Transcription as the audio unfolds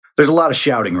There's a lot of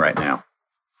shouting right now.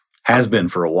 Has been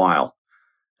for a while.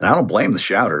 And I don't blame the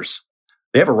shouters.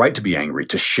 They have a right to be angry,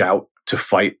 to shout, to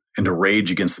fight, and to rage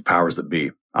against the powers that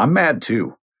be. I'm mad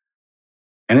too.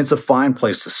 And it's a fine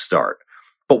place to start.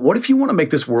 But what if you want to make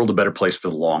this world a better place for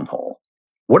the long haul?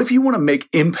 What if you want to make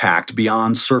impact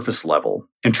beyond surface level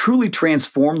and truly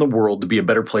transform the world to be a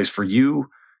better place for you,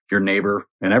 your neighbor,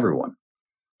 and everyone?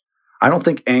 I don't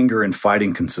think anger and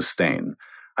fighting can sustain.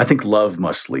 I think love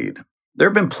must lead. There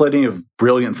have been plenty of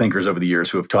brilliant thinkers over the years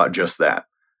who have taught just that.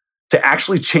 To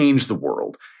actually change the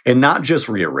world and not just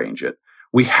rearrange it,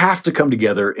 we have to come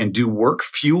together and do work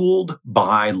fueled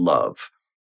by love.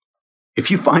 If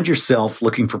you find yourself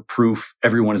looking for proof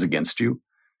everyone is against you,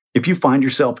 if you find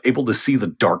yourself able to see the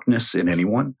darkness in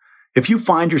anyone, if you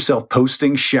find yourself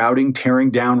posting, shouting,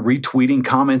 tearing down, retweeting,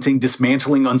 commenting,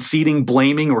 dismantling, unseating,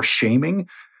 blaming, or shaming,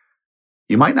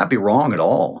 you might not be wrong at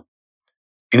all.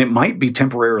 And it might be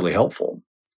temporarily helpful.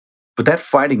 But that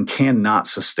fighting cannot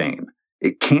sustain.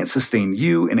 It can't sustain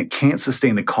you, and it can't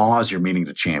sustain the cause you're meaning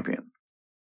to champion.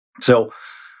 So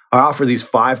I offer these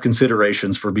 5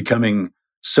 considerations for becoming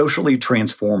socially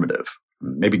transformative,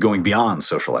 maybe going beyond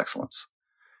social excellence.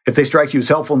 If they strike you as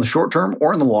helpful in the short term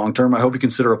or in the long term, I hope you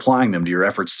consider applying them to your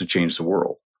efforts to change the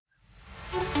world.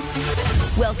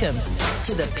 Welcome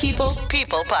to the People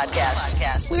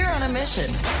Podcast. We're on a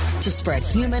mission to spread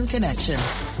human connection.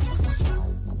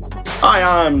 Hi,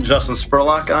 I'm Justin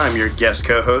Spurlock. I'm your guest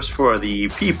co-host for the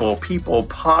People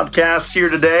Podcast here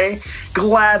today.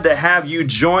 Glad to have you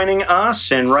joining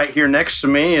us. And right here next to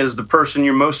me is the person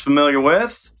you're most familiar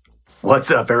with.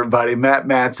 What's up, everybody? Matt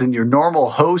Matson, your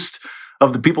normal host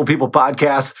of the People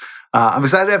Podcast. I'm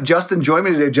excited to have Justin join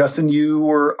me today. Justin, you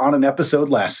were on an episode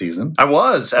last season. I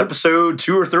was. Episode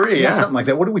 2 or 3. Yeah, something like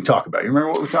that. What did we talk about? You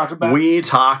remember what we talked about? We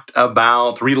talked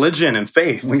about religion and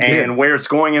faith and where it's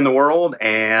going in the world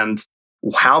and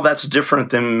how that's different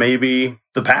than maybe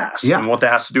the past and what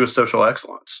that has to do with social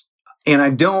excellence. And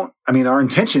our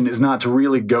intention is not to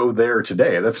really go there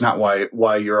today. That's not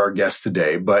why you're our guest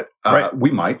today, but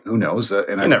we might, who knows?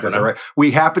 And I think that's all right.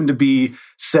 We happen to be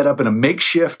set up in a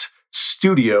makeshift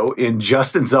studio in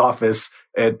Justin's office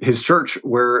at his church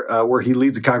where he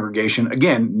leads a congregation.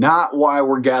 Again, not why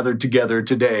we're gathered together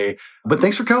today, but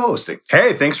thanks for co-hosting.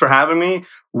 Hey, thanks for having me.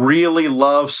 Really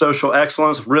love social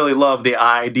excellence. Really love the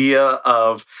idea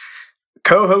of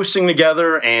co-hosting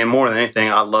together, and more than anything,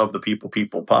 I love the People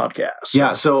Podcast.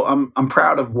 Yeah, so I'm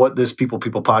proud of what this People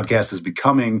Podcast is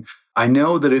becoming. I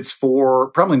know that it's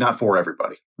probably not for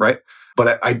everybody, right?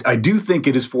 But I do think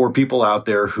it is for people out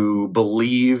there who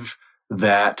believe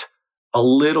that a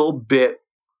little bit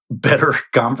better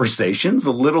conversations,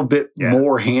 a little bit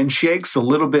more handshakes, a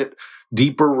little bit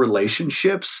deeper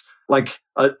relationships, like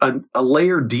a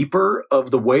layer deeper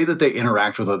of the way that they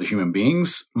interact with other human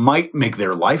beings might make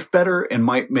their life better and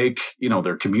might make,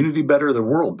 their community better, their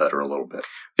world better a little bit.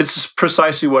 It's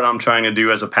precisely what I'm trying to do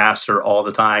as a pastor all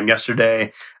the time.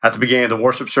 Yesterday, at the beginning of the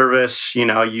worship service,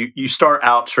 you start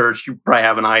out church, you probably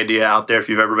have an idea out there if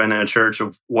you've ever been in a church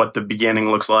of what the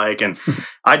beginning looks like. And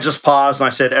I just paused and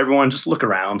I said, everyone, just look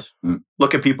around,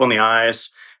 look at people in the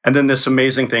eyes. And then this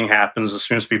amazing thing happens as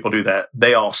soon as people do that.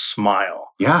 They all smile.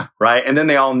 Yeah. Right? And then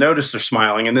they all notice they're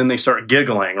smiling and then they start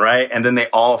giggling, right? And then they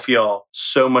all feel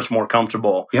so much more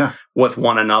comfortable with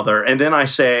one another. And then I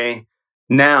say,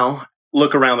 now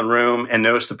look around the room and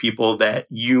notice the people that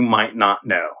you might not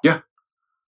know. Yeah.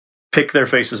 Pick their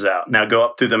faces out. Now go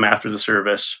up to them after the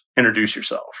service, introduce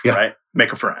yourself, right?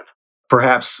 Make a friend.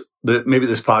 Perhaps maybe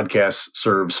this podcast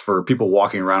serves for people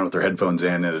walking around with their headphones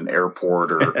in at an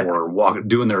airport or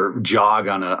doing their jog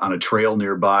on a trail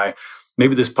nearby.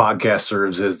 Maybe this podcast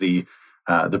serves as the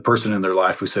person in their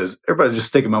life who says, everybody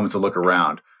just take a moment to look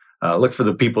around. Look for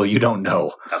the people you don't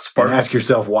know. That's part and ask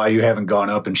yourself why you haven't gone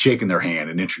up and shaken their hand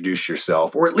and introduced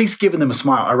yourself, or at least given them a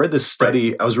smile. I read this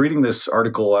study. I was reading this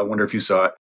article. I wonder if you saw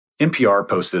it. NPR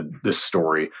posted this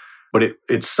story, but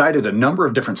it cited a number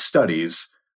of different studies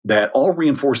that all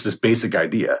reinforce this basic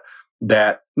idea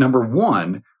that, number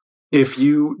one, if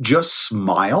you just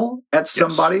smile at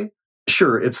somebody,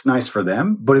 sure, it's nice for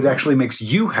them, but it actually makes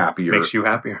you happier. Makes you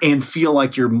happier. And feel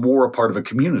like you're more a part of a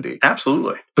community.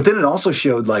 Absolutely. But then it also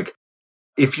showed, like,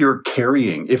 if you're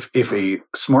carrying, if a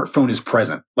smartphone is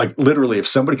present, like literally if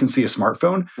somebody can see a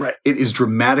smartphone, it is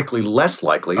dramatically less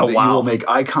likely that you will make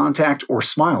eye contact or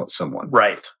smile at someone.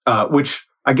 Right. Which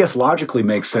I guess logically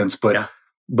makes sense, but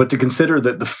to consider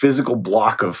that the physical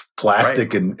block of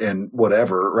plastic and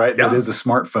whatever, that is a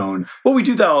smartphone. Well, we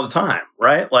do that all the time,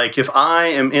 right? Like if I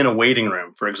am in a waiting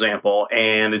room, for example,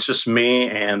 and it's just me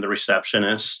and the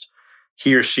receptionist,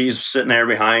 he or she's sitting there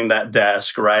behind that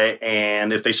desk, right?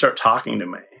 And if they start talking to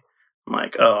me, I'm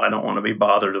like, oh, I don't want to be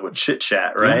bothered with chit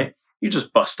chat, right? Yeah. You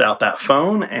just bust out that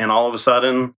phone and all of a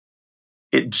sudden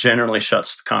it generally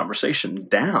shuts the conversation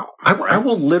down. I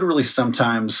will literally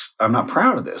sometimes, I'm not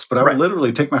proud of this, but I will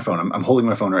literally take my phone. I'm holding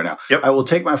my phone right now. Yep. I will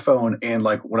take my phone and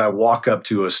like when I walk up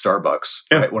to a Starbucks,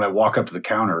 right, when I walk up to the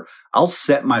counter, I'll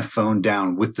set my phone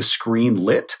down with the screen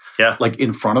lit, like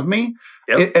in front of me.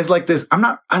 Yep. As like this, I'm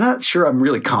not sure I'm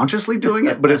really consciously doing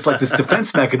it, but it's like this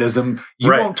defense mechanism. You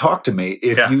won't talk to me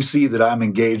if you see that I'm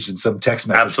engaged in some text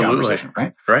message conversation,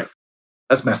 right? Right.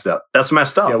 That's messed up. That's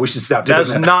messed up. Yeah, we should stop doing that.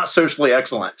 That's not socially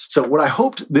excellent. So what I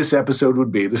hoped this episode would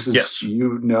be, this is,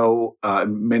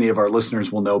 many of our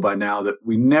listeners will know by now that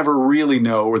we never really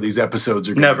know where these episodes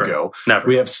are going to go. Never.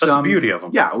 We have That's the beauty of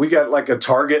them. Yeah, we got like a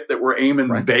target that we're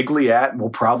aiming vaguely at, and we'll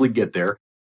probably get there.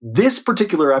 This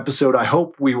particular episode, I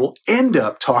hope we will end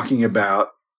up talking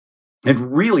about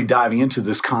and really diving into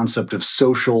this concept of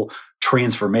social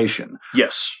transformation.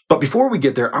 Yes. But before we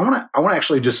get there, I want to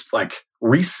actually just like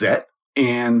reset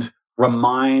and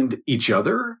remind each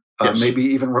other, maybe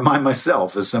even remind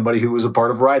myself as somebody who was a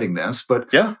part of writing this, but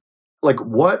like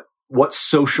what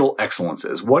social excellence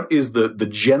is. What is the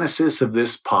genesis of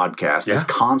this podcast, this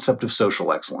concept of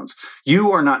social excellence?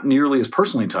 You are not nearly as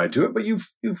personally tied to it, but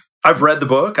I've read the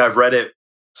book. I've read it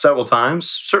several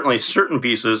times, certainly certain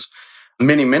pieces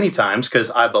many, many times,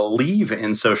 because I believe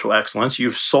in social excellence.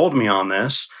 You've sold me on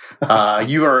this.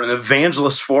 You are an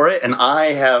evangelist for it, and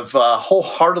I have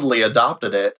wholeheartedly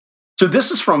adopted it. So this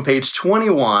is from page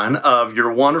 21 of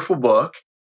your wonderful book,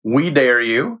 We Dare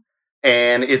You,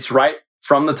 and it's right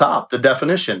from the top, the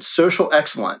definition. Social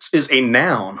excellence is a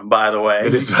noun, by the way.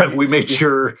 It is. We made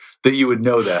sure that you would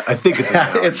know that. I think it's a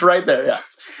noun. It's right there,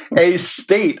 yes. A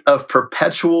state of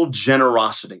perpetual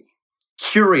generosity,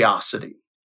 curiosity,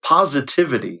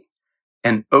 positivity,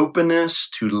 and openness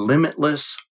to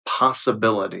limitless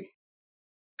possibility.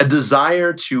 A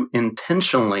desire to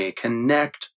intentionally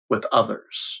connect with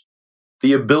others.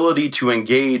 The ability to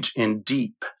engage in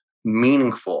deep,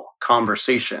 meaningful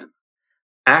conversation.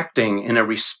 Acting in a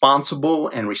responsible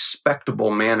and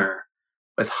respectable manner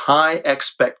with high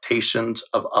expectations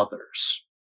of others.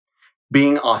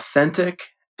 Being authentic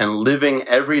and living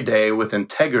every day with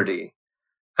integrity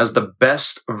as the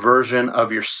best version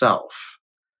of yourself,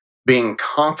 being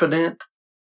confident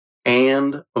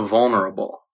and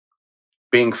vulnerable,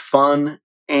 being fun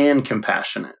and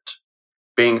compassionate,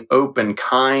 being open,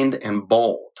 kind, and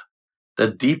bold, the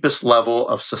deepest level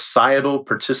of societal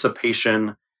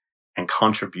participation and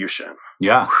contribution.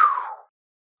 Yeah.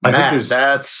 I think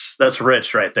that's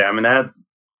rich right there. I mean,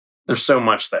 there's so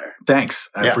much there. Thanks.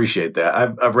 I appreciate that.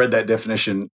 I've read that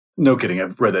definition. No kidding.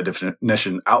 I've read that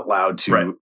definition out loud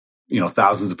to,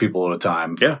 thousands of people at a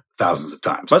time. Yeah. Thousands of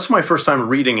times. That's my first time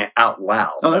reading it out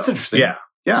loud. Oh, that's interesting. Yeah.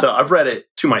 Yeah. So I've read it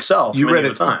to myself. You read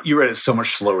it so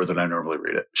much slower than I normally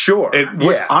read it. Sure.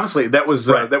 Honestly, that was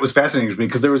fascinating to me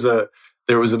because there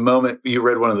was a moment you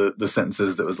read one of the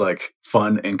sentences that was like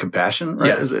fun and compassion,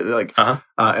 right? Yeah.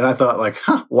 And I thought like,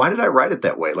 why did I write it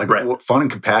that way? Like fun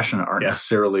and compassion aren't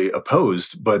necessarily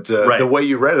opposed, but the way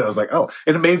you read it, I was like, oh,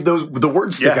 and it made the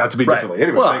words stick out to me differently.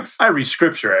 Anyway, thanks. I read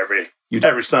scripture every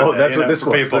Sunday. Oh, that's what this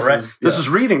was. People, right? This is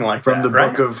reading like from that,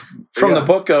 the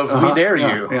book of We Dare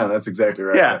You. Yeah, that's exactly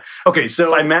right. Yeah. Okay,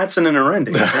 so by Mattson and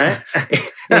Arendi, right?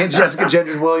 And Jessica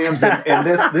Gendron Williams, and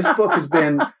this book has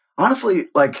been honestly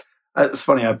like. It's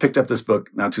funny. I picked up this book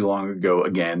not too long ago.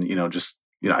 Again,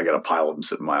 I got a pile of them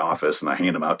sitting in my office, and I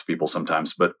hand them out to people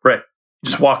sometimes. But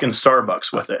just walk in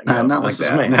Starbucks with it. Not like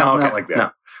that. Not like that.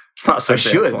 No, it's not so. I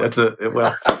should. That's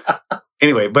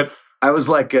Anyway, but I was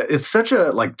like, it's such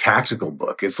a like tactical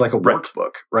book. It's like a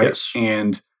workbook, right? Yes.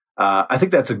 And I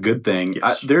think that's a good thing.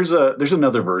 Yes. There's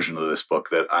another version of this book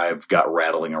that I've got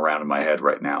rattling around in my head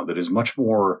right now that is much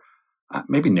more.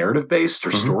 Maybe narrative-based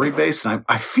or story-based. And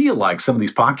I feel like some of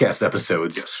these podcast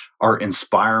episodes are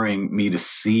inspiring me to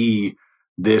see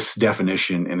this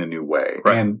definition in a new way.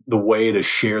 Right. And the way to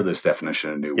share this definition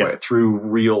in a new way through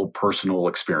real personal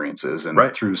experiences and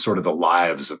through sort of the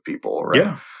lives of people. Right.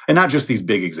 Yeah. And not just these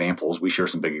big examples. We share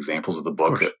some big examples of the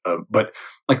book, but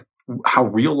like how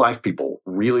real life people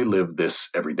really live this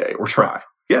every day or try.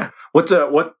 Right. Yeah.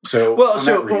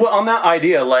 On that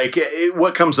idea, like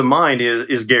what comes to mind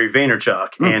is Gary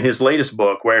Vaynerchuk and his latest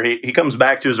book where he comes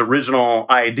back to his original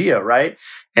idea, right?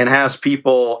 And has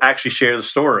people actually share the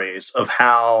stories of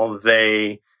how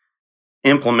they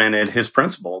implemented his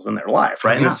principles in their life,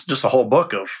 right? And it's just a whole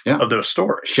book of those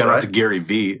stories. Shout out to Gary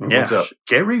V. What's up?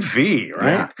 Gary V,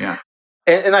 right? Yeah.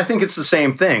 And I think it's the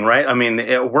same thing, right? I mean,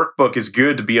 a workbook is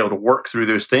good to be able to work through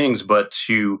those things, but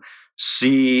to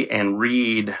see and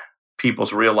read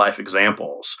people's real life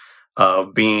examples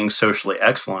of being socially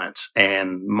excellent.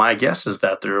 And my guess is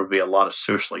that there will be a lot of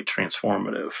socially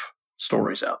transformative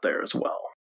stories out there as well.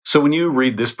 So when you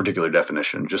read this particular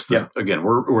definition, again,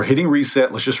 we're hitting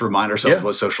reset. Let's just remind ourselves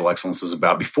what social excellence is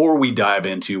about before we dive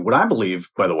into what I believe,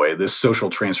 by the way, this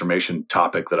social transformation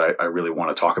topic that I really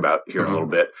want to talk about here in a little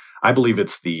bit. I believe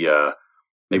it's the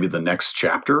maybe the next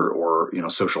chapter, or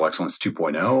social excellence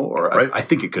 2.0, or I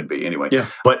think it could be anyway. Yeah.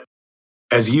 But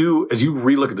as you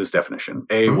relook at this definition,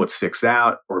 A, what sticks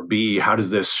out, or B, how does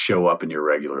this show up in your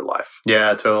regular life?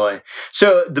 Yeah, totally.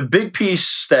 So the big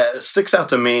piece that sticks out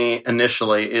to me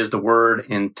initially is the word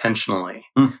intentionally.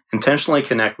 Intentionally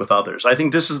connect with others. I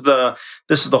think this is the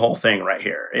whole thing right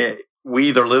here. We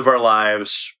either live our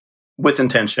lives with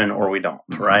intention or we don't,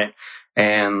 right?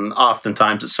 And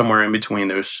oftentimes it's somewhere in between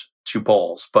those two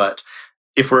poles. But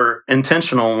if we're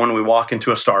intentional when we walk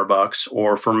into a Starbucks,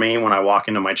 or for me, when I walk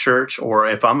into my church, or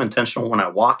if I'm intentional when I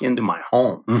walk into my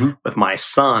home with my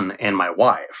son and my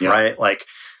wife, right? Like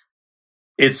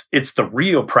it's the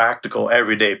real practical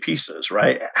everyday pieces,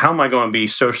 right? How am I going to be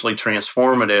socially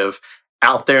transformative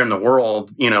out there in the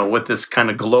world, with this kind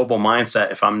of global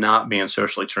mindset, if I'm not being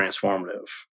socially transformative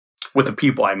with the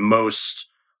people I most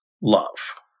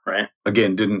love, right?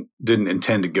 Again, didn't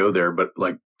intend to go there, but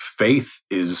like faith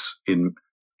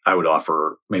I would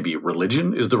offer maybe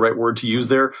religion is the right word to use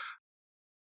there,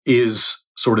 is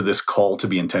sort of this call to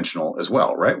be intentional as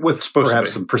well, right? With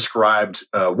perhaps some prescribed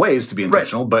ways to be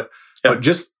intentional, but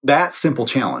just that simple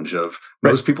challenge of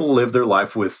most people live their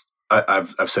life with,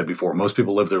 I've said before, most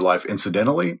people live their life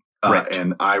incidentally,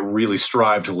 and I really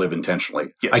strive to live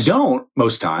intentionally. Yes. I don't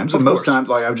most times, and most times,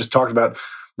 like I just talked about,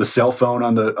 the cell phone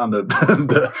on the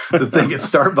the thing at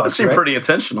Starbucks. That seemed pretty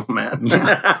intentional, man.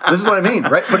 Yeah, this is what I mean,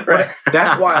 right? But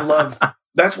that's why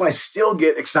that's why I still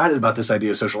get excited about this idea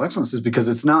of social excellence, is because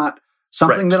it's not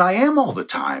something that I am all the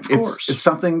time. Of course. It's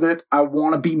something that I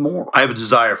want to be more. I have a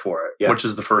desire for it, which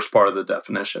is the first part of the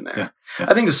definition there. Yeah.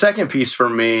 I think the second piece for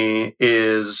me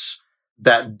is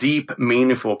that deep,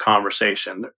 meaningful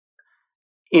conversation.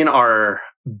 In our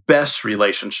best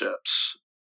relationships,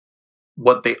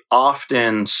 what they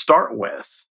often start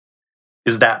with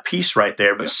is that piece right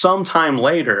there. But sometime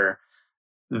later,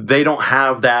 they don't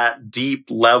have that deep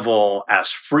level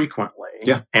as frequently.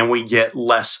 Yeah. And we get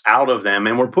less out of them,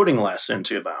 and we're putting less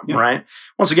into them, right?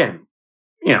 Once again,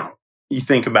 you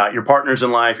think about your partners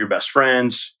in life, your best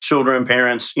friends, children,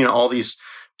 parents, all these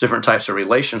different types of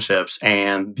relationships.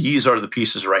 And these are the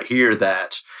pieces right here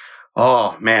that,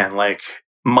 oh man, like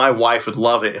my wife would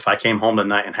love it if I came home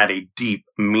tonight and had a deep,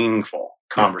 meaningful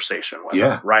conversation with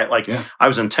her, right? Like I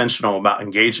was intentional about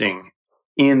engaging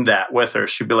in that with her.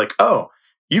 She'd be like, oh,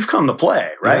 you've come to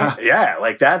play, right? Yeah.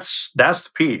 Like that's the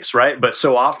piece, right? But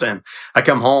so often I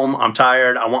come home, I'm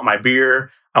tired, I want my beer,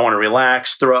 I want to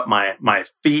relax, throw up my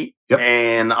feet,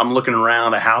 and I'm looking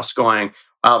around the house going,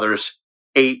 wow, there's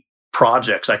 8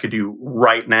 projects I could do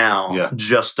right now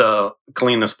just to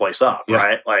clean this place up,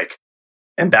 right? Like,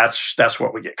 and that's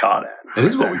what we get caught in. It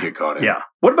is what we get caught in. Yeah.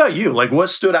 What about you? Like, what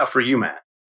stood out for you, Matt?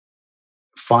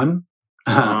 Fun.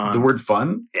 The word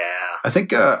fun. Yeah. I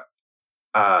think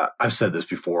I've said this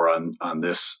before on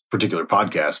this particular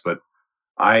podcast, but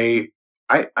I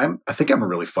think I'm a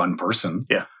really fun person.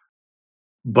 Yeah.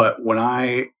 But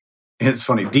it's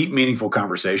funny, deep, meaningful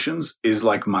conversations is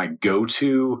like my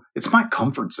go-to. It's my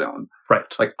comfort zone. Right.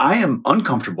 Like I am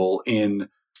uncomfortable in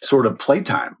sort of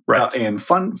playtime, and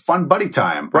fun buddy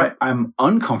time. Right. I'm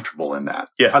uncomfortable in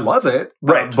that. Yeah. I love it.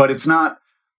 Right. But it's not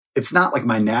like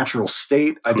my natural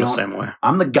state. I'm the same way.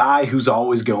 I'm the guy who's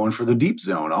always going for the deep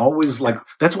zone. Always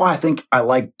that's why I think I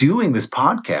like doing this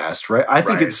podcast, right? I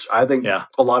think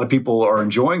a lot of people are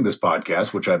enjoying this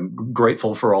podcast, which I'm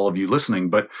grateful for all of you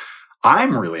listening, but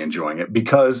I'm really enjoying it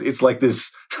because it's like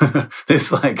this,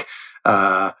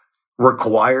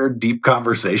 required deep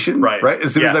conversation, right?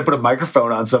 As soon as I put a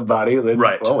microphone on somebody, then,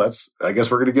 well, I guess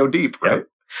we're going to go deep, right?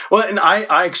 Well, and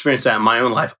I experienced that in my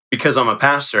own life because I'm a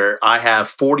pastor. I have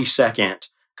 40-second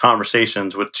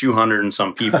conversations with 200 and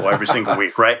some people every single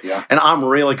week, right? Yeah. And I'm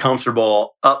really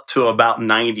comfortable up to about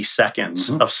 90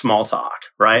 seconds of small talk,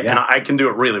 right? Yeah. And I can do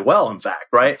it really well, in fact,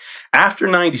 right? After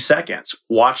 90 seconds,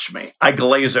 watch me. I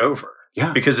glaze over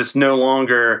because it's no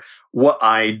longer what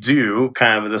I do,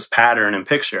 kind of this pattern and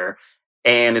picture,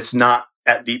 and it's not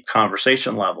at deep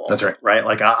conversation level. That's right. Right?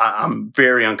 Like I'm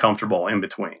very uncomfortable in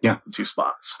between the two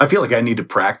spots. I feel like I need to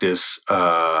practice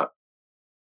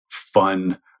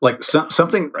fun, like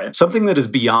something that is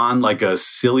beyond like a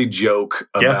silly joke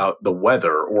about the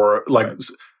weather, or like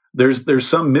there's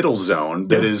some middle zone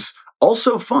that is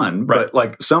Also fun, Right. but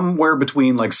like somewhere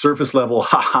between like surface level,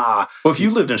 haha. Well, if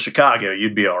you lived in Chicago,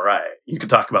 you'd be all right. You could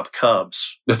talk about the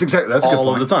Cubs That's a good all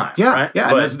point. of the time. Yeah, right? yeah,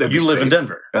 and But that'd be you live in safe.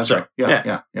 Denver. That's so, right.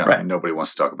 Yeah. Right. And nobody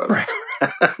wants to talk about that.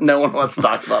 Right. No one wants to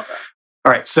talk about that.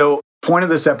 All right. So, point of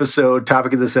this episode,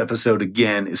 topic of this episode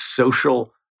again is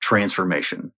social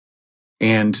transformation.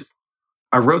 And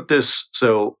I wrote this.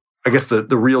 So, I guess the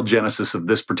real genesis of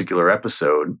this particular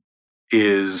episode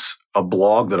is a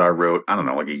blog that I wrote, I don't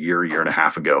know, like a year and a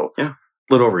half ago. Yeah. A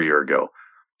little over a year ago.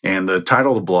 And the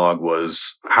title of the blog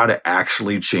was How to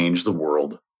Actually Change the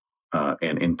World,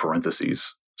 and in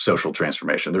parentheses, social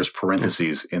transformation. There's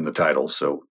parentheses in the title,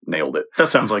 so nailed it. That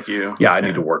sounds like you. Yeah, I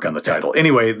need to work on the title.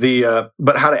 Anyway,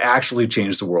 but how to actually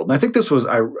change the world. And I think this was,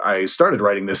 I started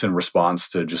writing this in response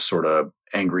to just sort of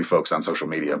angry folks on social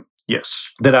media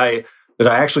Yes. that I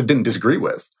actually didn't disagree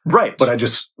with, Right. but I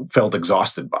just felt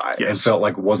exhausted by and Yes. felt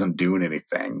like wasn't doing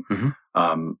anything.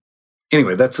 Mhm.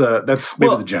 Anyway, that's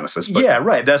maybe the genesis. But yeah,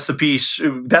 right. That's the piece.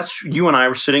 That's you and I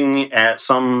were sitting at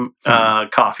some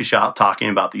coffee shop talking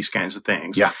about these kinds of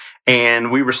things. Yeah.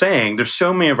 And we were saying there's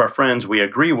so many of our friends we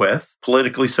agree with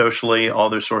politically, socially, all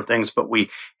those sort of things, but we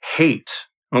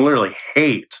literally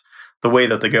hate the way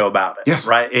that they go about it. Yes.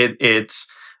 Right. It's,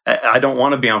 I don't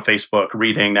want to be on Facebook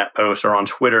reading that post or on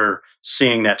Twitter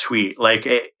seeing that tweet. Like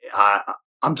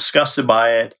I'm disgusted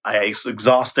by it. It's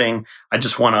exhausting. I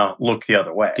just want to look the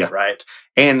other way, Yeah. right?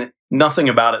 And nothing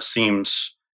about it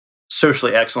seems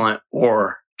socially excellent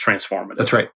or transformative.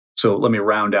 that's right. So let me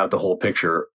round out the whole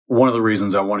picture. One of the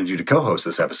reasons I wanted you to co-host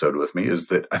this episode with me is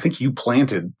that I think you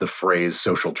planted the phrase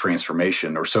social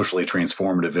transformation or socially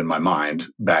transformative in my mind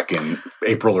back in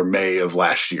April or May of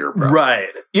last year. Probably. Right.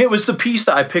 Yeah, it was the piece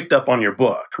that I picked up on your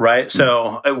book, right?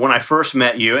 So when I first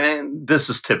met you, and this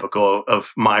is typical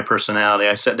of my personality,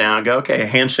 I sat down and go, okay,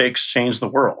 handshakes change the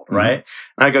world, right?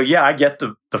 And I go, yeah, I get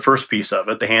the first piece of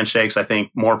it, the handshakes. I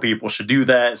think more people should do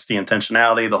that. It's the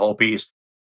intentionality, the whole piece.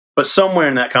 But somewhere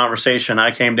in that conversation,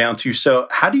 I came down to, so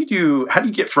how do you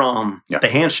get from the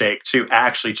handshake to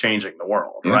actually changing the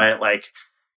world, right? Like,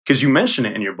 because you mention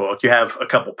it in your book, you have a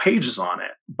couple pages on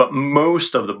it, but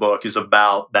most of the book is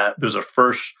about that. There's a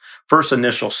first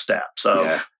initial steps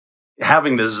of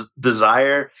having this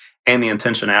desire and the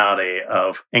intentionality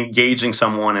of engaging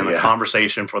someone in a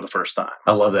conversation for the first time.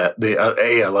 I love that.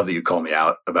 I love that you call me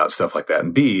out about stuff like that.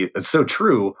 And B, it's so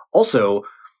true. Also,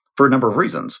 for a number of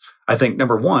reasons. I think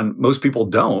number one, most people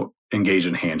don't engage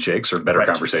in handshakes or better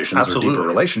conversations or deeper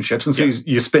relationships. And so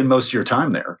you spend most of your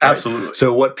time there. Right? Absolutely.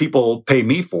 So what people pay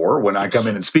me for when I come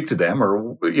in and speak to them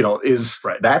or, is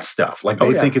that stuff. Like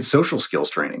they think it's social skills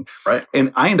training. Right.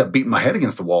 And I end up beating my head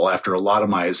against the wall after a lot of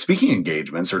my speaking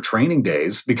engagements or training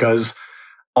days because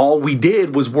all we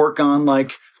did was work on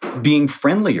like being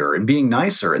friendlier and being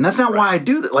nicer. And that's not why I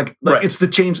do that. Like it's the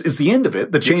change, it's the end of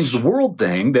it, the change the world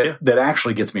thing that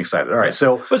actually gets me excited. All right.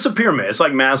 So but it's a pyramid. It's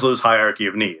like Maslow's hierarchy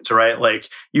of needs, right? Like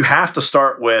you have to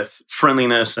start with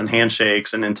friendliness and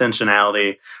handshakes and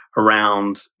intentionality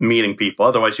around meeting people.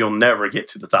 Otherwise you'll never get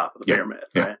to the top of the pyramid.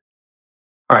 Right?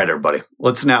 All right, everybody.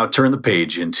 Let's now turn the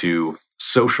page into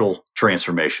social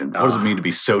transformation. What does it mean to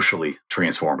be socially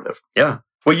transformative? Yeah.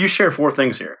 Well, you share 4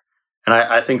 things here, and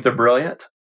I think they're brilliant.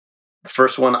 The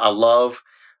first one I love.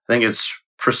 I think it's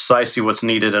precisely what's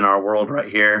needed in our world right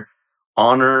here.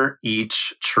 Honor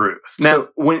each truth. Now,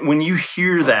 when you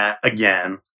hear that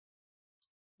again,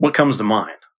 what comes to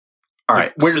mind? All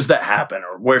right. Where does that happen,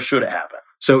 or where should it happen?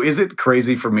 So is it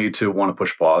crazy for me to want to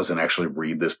push pause and actually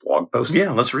read this blog post?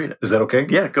 Yeah, let's read it. Is that okay?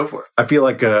 Yeah, go for it. I feel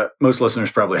like most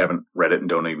listeners probably haven't read it and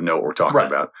don't even know what we're talking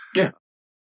about. Yeah.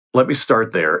 Let me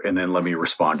start there, and then let me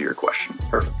respond to your question.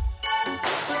 Perfect.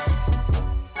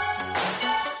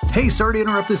 Hey, sorry to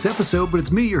interrupt this episode, but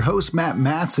it's me, your host, Matt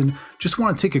Matson. Just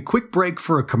want to take a quick break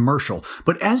for a commercial.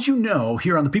 But as you know,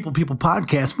 here on the People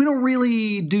podcast, we don't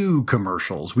really do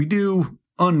commercials. We do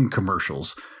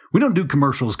uncommercials. We don't do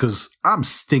commercials because I'm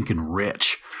stinking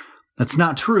rich. That's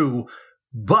not true,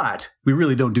 but we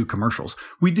really don't do commercials.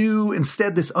 We do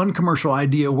instead this uncommercial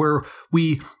idea where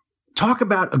we talk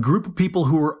about a group of people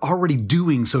who are already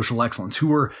doing social excellence,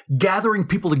 who are gathering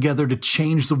people together to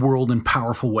change the world in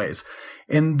powerful ways.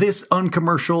 And this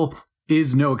uncommercial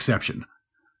is no exception.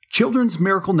 Children's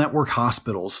Miracle Network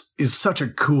Hospitals is such a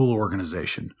cool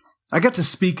organization. I got to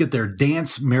speak at their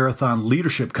Dance Marathon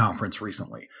Leadership Conference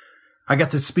recently. I got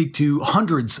to speak to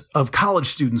hundreds of college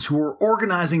students who are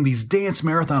organizing these dance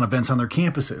marathon events on their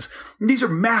campuses. And these are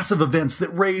massive events that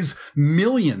raise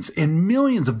millions and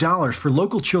millions of dollars for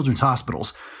local children's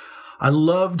hospitals. I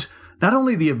loved not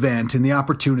only the event and the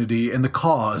opportunity and the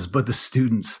cause, but the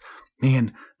students.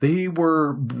 Man, they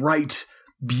were bright,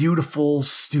 beautiful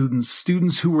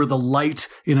students who were the light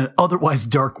in an otherwise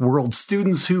dark world,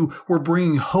 students who were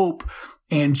bringing hope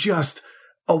and just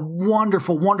a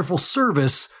wonderful, wonderful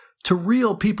service to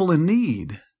real people in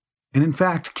need. And in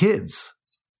fact, kids.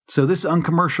 So this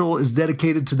uncommercial is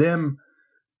dedicated to them,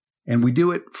 and we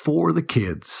do it for the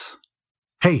kids.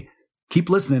 Hey, keep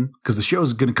listening because the show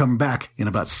is going to come back in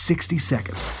about 60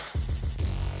 seconds.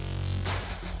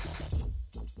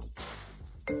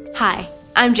 Hi,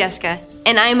 I'm Jessica,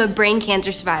 and I am a brain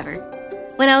cancer survivor.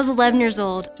 When I was 11 years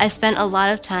old, I spent a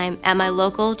lot of time at my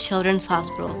local children's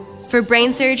hospital for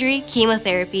brain surgery,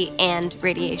 chemotherapy, and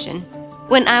radiation.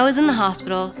 When I was in the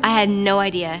hospital, I had no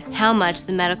idea how much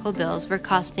the medical bills were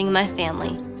costing my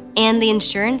family, and the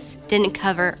insurance didn't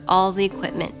cover all the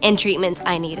equipment and treatments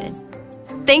I needed.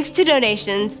 Thanks to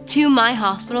donations to my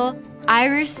hospital, I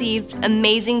received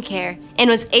amazing care and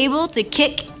was able to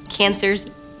kick cancer's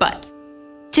butt.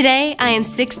 Today, I am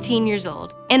 16 years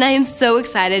old, and I am so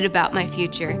excited about my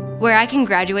future, where I can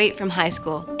graduate from high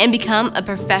school and become a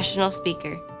professional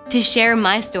speaker to share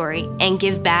my story and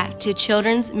give back to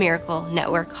Children's Miracle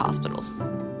Network hospitals.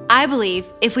 I believe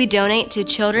if we donate to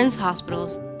children's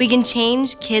hospitals, we can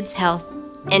change kids' health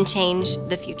and change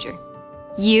the future.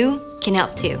 You can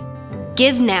help too.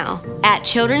 Give now at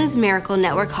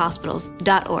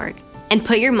childrensmiraclenetworkhospitals.org and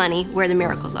put your money where the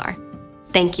miracles are.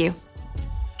 Thank you.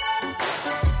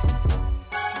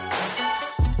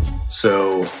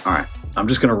 So, all right, I'm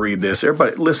just going to read this.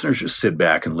 Everybody, listeners, just sit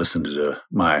back and listen to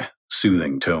my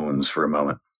soothing tones for a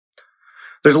moment.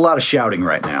 There's a lot of shouting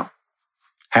right now.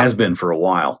 Has been for a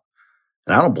while.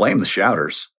 And I don't blame the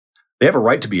shouters. They have a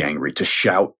right to be angry, to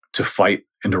shout, to fight,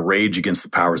 and to rage against the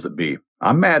powers that be.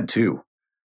 I'm mad too.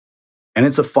 And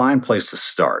it's a fine place to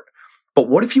start. But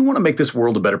what if you want to make this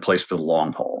world a better place for the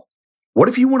long haul? What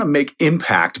if you want to make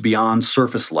impact beyond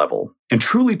surface level and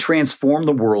truly transform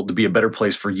the world to be a better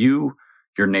place for you,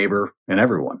 your neighbor, and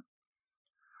everyone?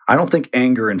 I don't think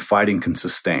anger and fighting can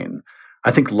sustain.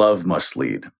 I think love must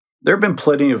lead. There have been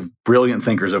plenty of brilliant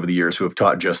thinkers over the years who have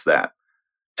taught just that.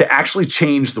 To actually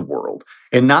change the world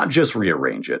and not just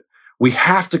rearrange it, we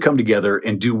have to come together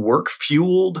and do work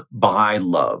fueled by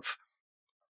love.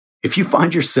 If you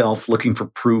find yourself looking for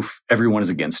proof everyone is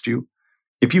against you,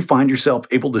 if you find yourself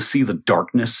able to see the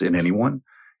darkness in anyone,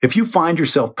 if you find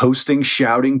yourself posting,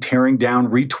 shouting, tearing down,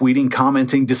 retweeting,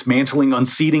 commenting, dismantling,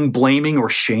 unseating, blaming, or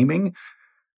shaming,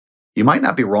 you might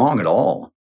not be wrong at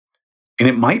all. And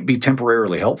it might be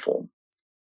temporarily helpful.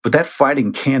 But that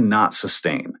fighting cannot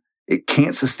sustain. It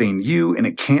can't sustain you, and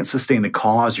it can't sustain the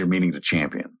cause you're meaning to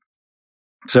champion.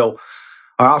 So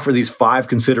I offer these 5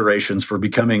 considerations for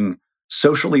becoming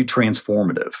socially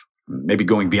transformative, maybe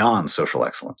going beyond social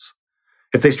excellence.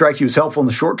 If they strike you as helpful in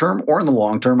the short term or in the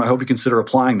long term, I hope you consider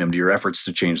applying them to your efforts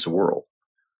to change the world.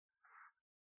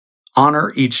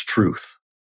 Honor each truth.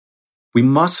 We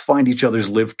must find each other's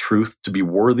lived truth to be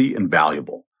worthy and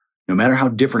valuable, no matter how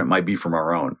different it might be from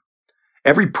our own.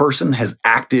 Every person has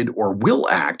acted or will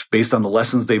act based on the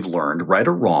lessons they've learned, right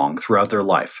or wrong, throughout their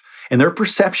life, and their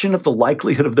perception of the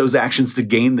likelihood of those actions to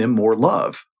gain them more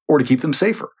love or to keep them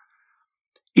safer.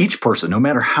 Each person, no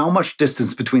matter how much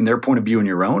distance between their point of view and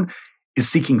your own, is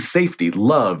seeking safety,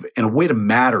 love, and a way to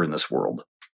matter in this world,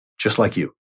 just like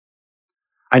you.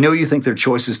 I know you think their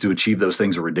choices to achieve those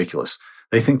things are ridiculous.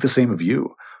 They think the same of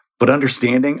you. But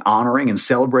understanding, honoring, and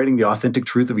celebrating the authentic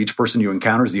truth of each person you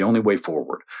encounter is the only way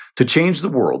forward. To change the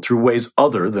world through ways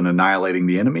other than annihilating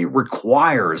the enemy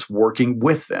requires working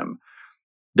with them.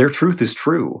 Their truth is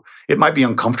true. It might be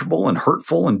uncomfortable and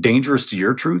hurtful and dangerous to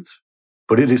your truth,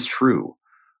 but it is true.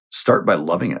 Start by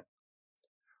loving it.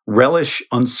 Relish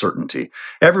uncertainty.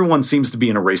 Everyone seems to be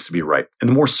in a race to be right, and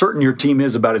the more certain your team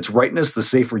is about its rightness, the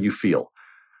safer you feel.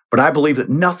 But I believe that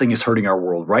nothing is hurting our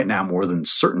world right now more than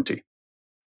certainty.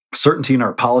 Certainty in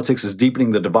our politics is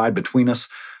deepening the divide between us.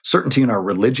 Certainty in our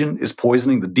religion is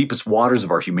poisoning the deepest waters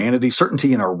of our humanity.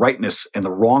 Certainty in our rightness and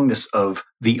the wrongness of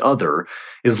the other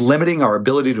is limiting our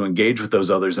ability to engage with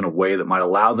those others in a way that might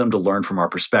allow them to learn from our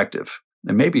perspective,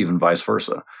 and maybe even vice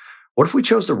versa. What if we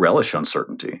chose to relish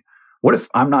uncertainty? What if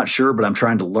I'm not sure, but I'm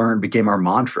trying to learn became our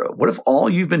mantra? What if all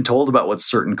you've been told about what's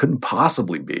certain couldn't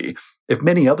possibly be if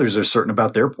many others are certain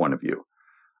about their point of view?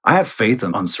 I have faith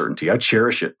in uncertainty. I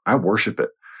cherish it. I worship it.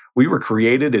 We were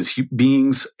created as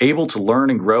beings able to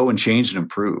learn and grow and change and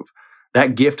improve.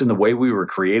 That gift in the way we were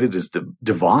created is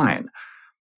divine.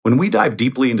 When we dive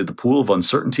deeply into the pool of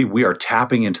uncertainty, we are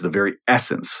tapping into the very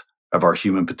essence of our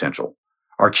human potential.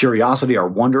 Our curiosity, our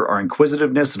wonder, our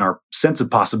inquisitiveness, and our sense of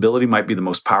possibility might be the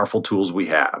most powerful tools we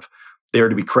have. They are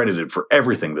to be credited for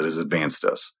everything that has advanced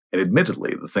us, and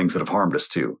admittedly, the things that have harmed us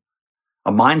too.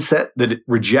 A mindset that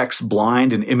rejects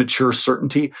blind and immature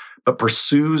certainty, but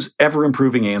pursues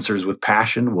ever-improving answers with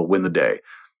passion will win the day.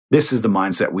 This is the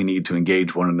mindset we need to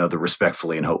engage one another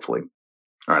respectfully and hopefully.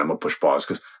 All right, I'm gonna push pause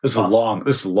because this is a long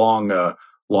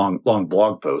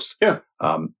blog post. Yeah.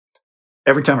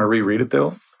 Every time I reread it,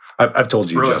 though, I've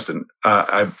told you, Really? Justin,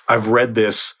 I've read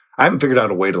this. I haven't figured out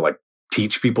a way to like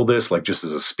teach people this, like just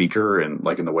as a speaker and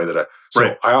like in the way that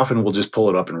Right. I often will just pull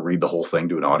it up and read the whole thing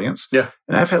to an audience. Yeah.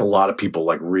 And I've had a lot of people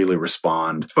like really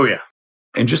respond Oh, yeah.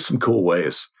 in just some cool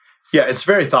ways. Yeah, it's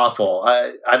very thoughtful.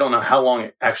 I don't know how long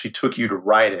it actually took you to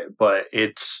write it, but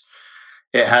it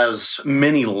has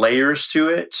many layers to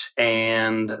it,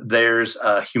 and there's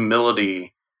a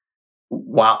humility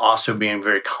while also being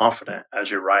very confident as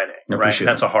you're writing. I Right, appreciate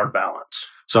that's that. a hard balance.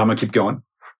 So I'm going to keep going.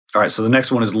 All right. So the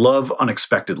next one is love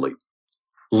unexpectedly.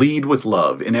 Lead with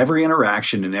love. In every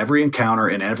interaction, in every encounter,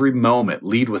 in every moment,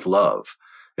 lead with love,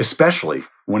 especially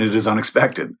when it is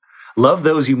unexpected. Love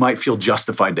those you might feel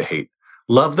justified to hate.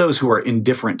 Love those who are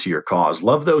indifferent to your cause.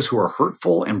 Love those who are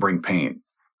hurtful and bring pain.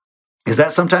 Is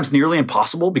that sometimes nearly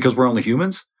impossible because we're only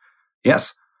humans?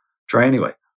 Yes. Try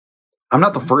anyway. I'm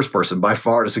not the first person by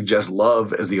far to suggest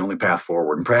love as the only path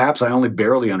forward, and perhaps I only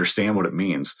barely understand what it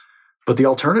means. But the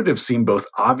alternatives seem both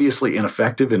obviously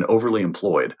ineffective and overly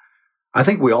employed. I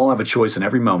think we all have a choice in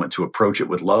every moment to approach it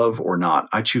with love or not.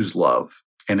 I choose love,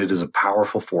 and it is a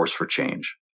powerful force for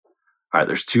change. All right,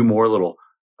 there's two more little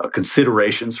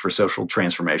considerations for social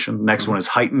transformation. Next one is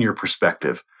heighten your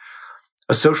perspective.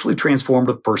 A socially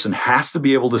transformative person has to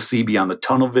be able to see beyond the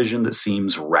tunnel vision that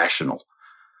seems rational.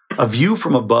 A view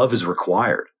from above is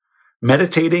required.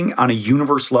 Meditating on a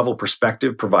universe-level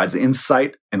perspective provides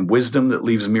insight and wisdom that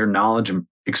leaves mere knowledge and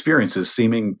experiences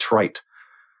seeming trite.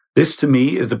 This, to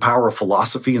me, is the power of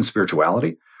philosophy and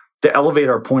spirituality, to elevate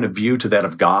our point of view to that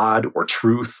of God or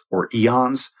truth or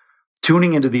eons,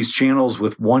 tuning into these channels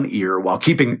with one ear while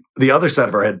keeping the other side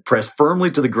of our head pressed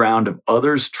firmly to the ground of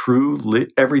others' true,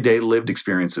 everyday lived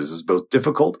experiences is both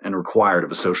difficult and required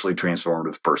of a socially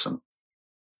transformative person.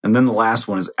 And then the last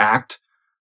one is act,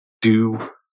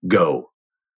 do, go.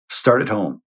 Start at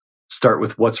home. Start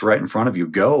with what's right in front of you.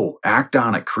 Go, act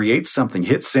on it, create something,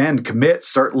 hit send, commit,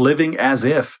 start living as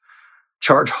if.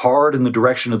 Charge hard in the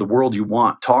direction of the world you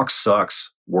want. Talk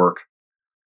sucks, work.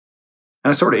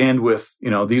 And I sort of end with,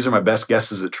 these are my best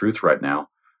guesses at truth right now.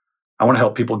 I want to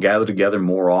help people gather together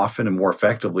more often and more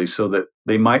effectively so that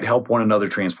they might help one another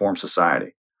transform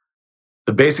society.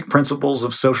 The basic principles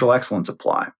of social excellence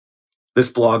apply. This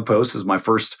blog post is my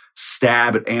first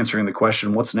stab at answering the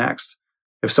question, what's next?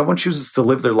 If someone chooses to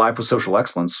live their life with social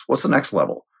excellence, what's the next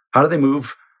level? How do they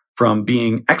move from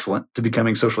being excellent to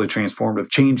becoming socially transformative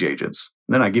change agents?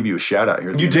 And then I give you a shout out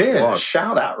here. You did a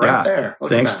shout out right there. Look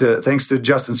Thanks to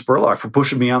Justin Spurlock for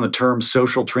pushing me on the term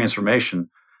social transformation.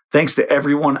 Thanks to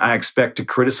everyone I expect to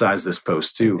criticize this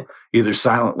post too, either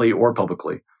silently or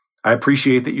publicly. I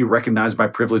appreciate that you recognize my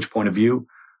privileged point of view.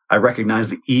 I recognize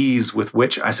the ease with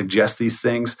which I suggest these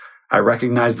things. I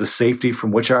recognize the safety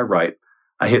from which I write.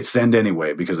 I hit send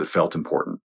anyway because it felt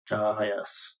important.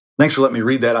 Yes. Thanks for letting me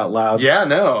read that out loud. Yeah,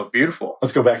 no, beautiful.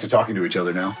 Let's go back to talking to each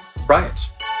other now. Right.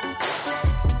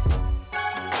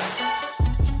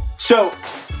 So,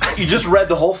 you just read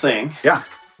the whole thing. Yeah.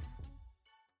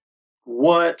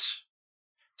 What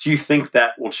do you think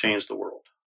that will change the world?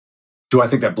 Do I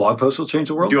think that blog post will change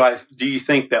the world? Do you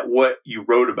think that what you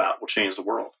wrote about will change the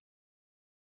world?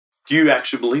 Do you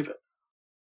actually believe it?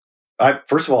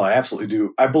 First of all, I absolutely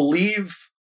do. I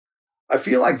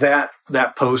feel like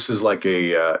that post is like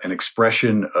an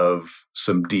expression of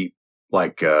some deep,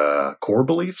 core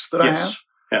beliefs that I have.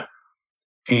 Yeah.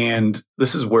 And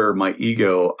this is where my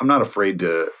ego, I'm not afraid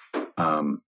to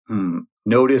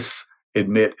notice,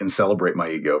 admit, and celebrate my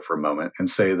ego for a moment and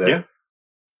say that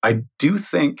I do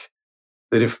think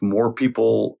that if more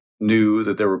people knew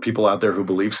that there were people out there who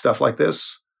believe stuff like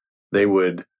this, they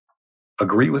would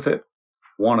agree with it,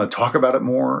 want to talk about it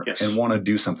more, and want to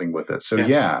do something with it. So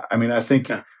I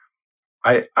think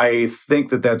I think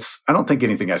that's, I don't think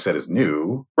anything I said is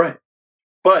new. Right.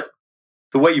 But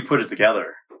the way you put it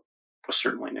together was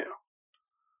certainly new.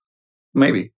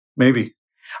 Maybe.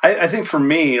 I think for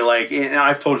me, and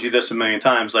I've told you this a million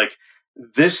times,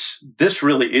 this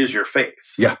really is your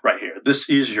faith. Yeah. Right here. This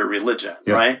is your religion.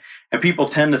 Yeah. Right. And people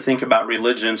tend to think about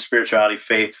religion, spirituality,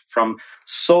 faith from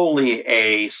solely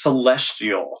a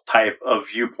celestial type of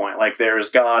viewpoint. Like there is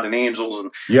God and angels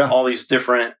and all these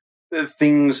different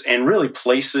things and really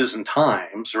places and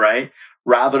times, right?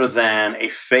 Rather than a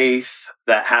faith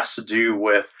that has to do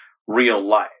with real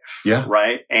life. Yeah.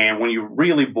 Right. And when you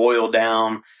really boil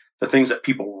down the things that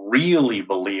people really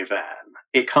believe in,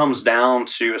 it comes down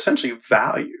to essentially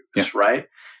values, right?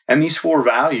 And these 4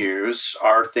 values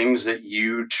are things that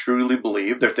you truly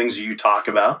believe. They're things that you talk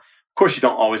about. Of course, you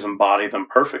don't always embody them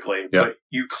perfectly, but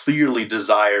you clearly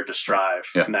desire to strive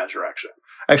in that direction.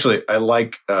 Actually, I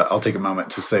like, I'll take a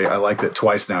moment to say, I like that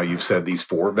twice now you've said these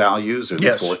 4 values or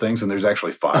these 4 things, and there's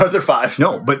actually 5. Are there 5?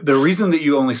 No, but the reason that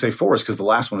you only say 4 is because the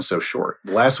last one is so short.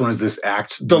 The last one is this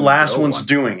act. The last one's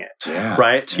doing it,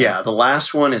 right? Yeah, the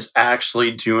last one is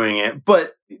actually doing it.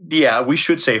 But we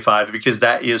should say 5 because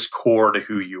that is core to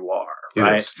who you are,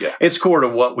 right? It's core to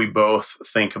what we both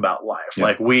think about life.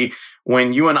 Like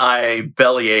when you and I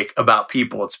bellyache about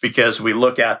people, it's because we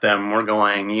look at them and we're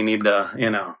going, you need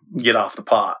to, get off the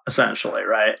pot, essentially,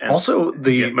 right? And also,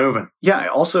 get moving. Yeah.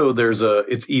 Also,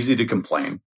 it's easy to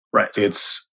complain. Right.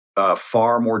 It's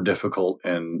far more difficult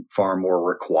and far more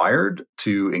required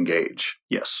to engage.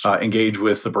 Yes. Engage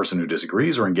with the person who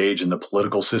disagrees, or engage in the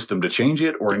political system to change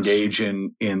it, or engage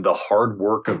in the hard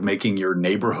work of making your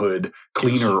neighborhood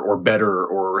cleaner or better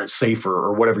or safer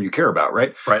or whatever you care about,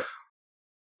 right? Right.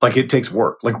 Like, it takes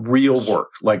work, like real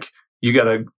work. Like, you got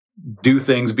to do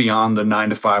things beyond the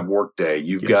 9 to 5 work day.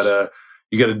 You've got to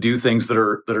do things that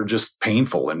are just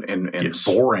painful and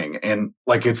boring. And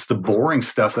like, it's the boring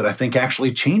stuff that I think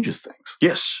actually changes things.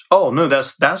 Yes. Oh, no,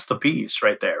 that's the piece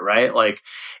right there, right? Like,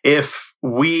 if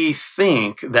we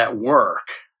think that work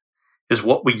is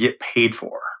what we get paid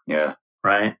for,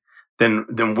 right?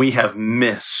 Then we have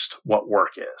missed what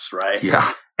work is, right?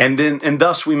 Yeah. And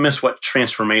thus we miss what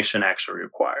transformation actually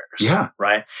requires. Yeah.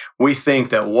 Right. We think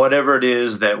that whatever it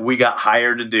is that we got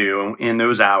hired to do in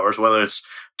those hours, whether it's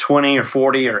 20 or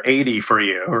 40 or 80 for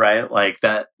you, right? Like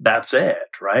that's it.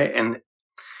 Right. And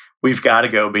we've got to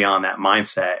go beyond that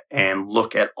mindset and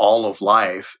look at all of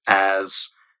life as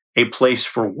a place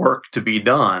for work to be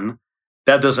done.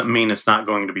 That doesn't mean it's not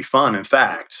going to be fun. In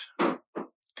fact,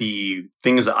 the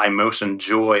things that I most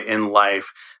enjoy in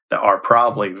life that are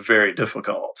probably very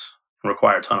difficult and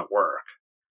require a ton of work,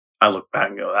 I look back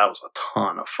and go, that was a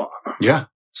ton of fun. Yeah.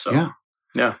 So,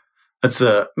 yeah. That's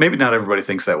maybe not everybody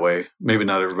thinks that way. Maybe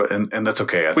not everybody, and that's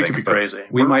okay. I think we could be crazy.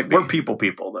 We're people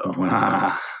though. We're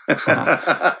not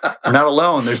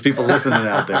alone. There's people listening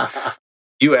out there.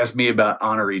 You asked me about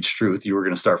honor each truth. You were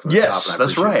going to start from the top. Yes,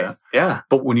 that's right. That. Yeah.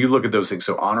 But when you look at those things,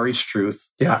 so honor each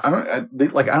truth. Yeah. I don't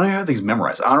have things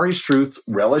memorized. Honor each truth,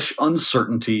 relish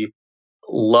uncertainty,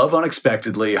 love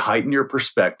unexpectedly, heighten your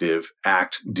perspective,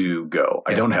 act, do, go.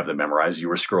 I don't have them memorized. You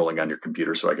were scrolling on your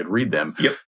computer so I could read them.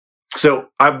 Yep. So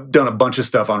I've done a bunch of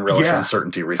stuff on relish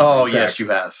uncertainty recently. Oh, yes, you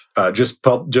have. Just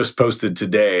posted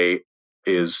today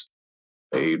is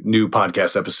a new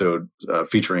podcast episode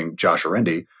featuring Josh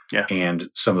Arendi and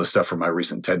some of the stuff from my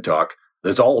recent TED Talk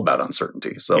that's all about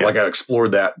uncertainty. So like, I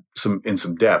explored that in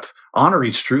some depth. Honor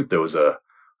each truth, though,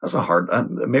 that's a hard,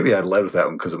 maybe I led with that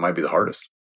one because it might be the hardest.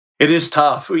 It is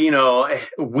tough.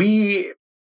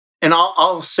 And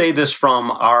I'll say this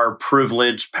from our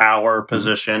privileged power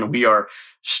position. We are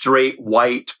straight,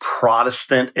 white,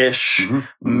 Protestant-ish,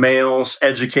 males,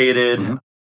 educated,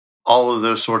 all of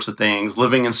those sorts of things,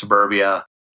 living in suburbia.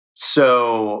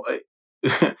 So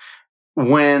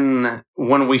when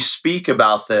we speak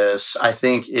about this, I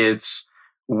think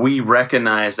we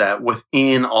recognize that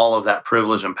within all of that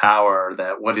privilege and power,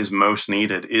 that what is most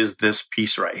needed is this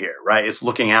piece right here, right? It's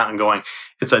looking out and going,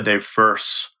 it's a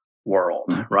diverse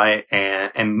world, right?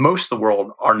 And most of the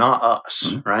world are not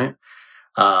us, right?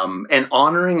 And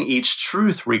honoring each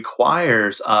truth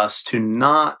requires us to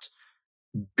not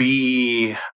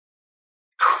be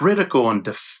critical and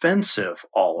defensive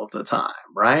all of the time,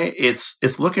 right?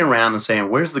 It's looking around and saying,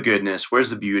 where's the goodness? Where's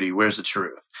the beauty? Where's the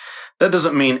truth? That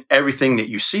doesn't mean everything that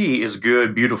you see is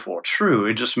good, beautiful, or true.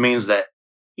 It just means that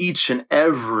each and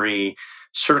every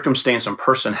circumstance and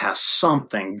person has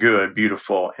something good,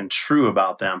 beautiful, and true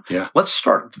about them. Yeah. Let's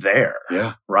start there.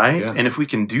 Yeah. Right? Yeah. And if we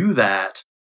can do that,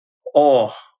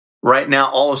 right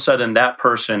now, all of a sudden, that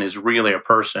person is really a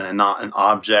person and not an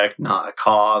object, not a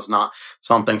cause, not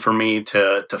something for me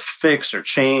to fix or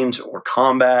change or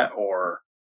combat or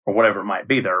whatever it might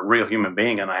be. They're a real human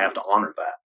being, and I have to honor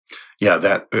that. Yeah,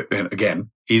 that, and again,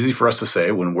 easy for us to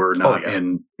say when we're not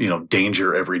in,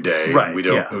 danger every day. Right. We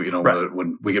don't,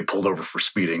 when we get pulled over for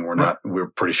speeding, we're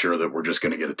pretty sure that we're just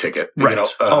going to get a ticket. Right.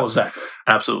 Exactly.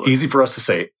 Absolutely. Easy for us to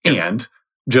say. Yeah. And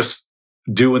just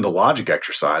doing the logic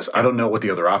exercise, I don't know what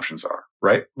the other options are.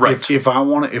 Right. Right. If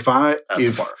I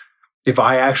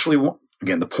actually want,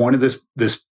 again, the point of this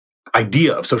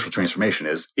idea of social transformation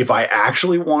is if I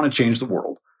actually want to change the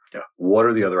world, what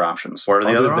are the other options? What are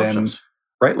the other options?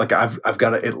 Right? Like I've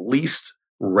got to at least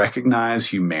recognize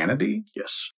humanity.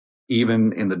 Yes.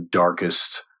 Even in the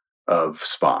darkest of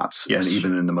spots. Yes. And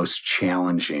even in the most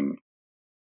challenging,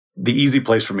 the easy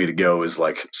place for me to go is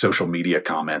like social media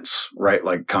comments, right?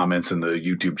 Like comments in the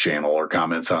YouTube channel or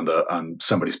comments on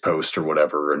somebody's post or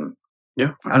whatever. And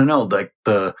yeah, I don't know, like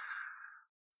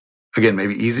again,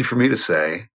 maybe easy for me to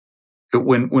say,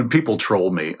 when people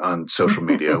troll me on social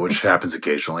media, which happens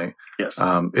occasionally, yes,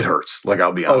 it hurts. Like,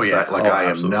 I'll be honest, I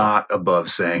am not above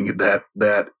saying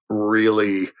that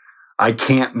really, I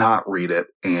can't not read it,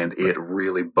 and it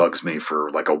really bugs me for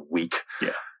like a week.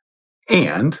 Yeah,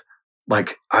 and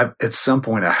like at some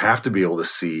point I have to be able to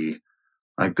see,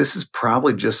 like, this is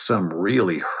probably just some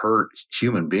really hurt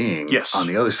human being on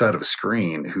the other side of a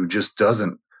screen who just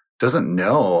doesn't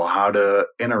know how to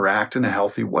interact in a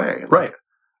healthy way. Like, right.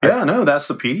 Yeah, no, that's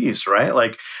the piece, right?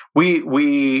 Like we've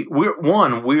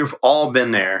all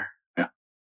been there. Yeah.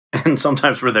 And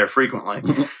sometimes we're there frequently.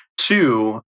 Mm-hmm.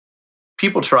 2,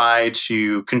 people try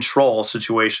to control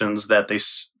situations that they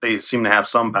seem to have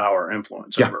some power or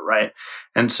influence over, right?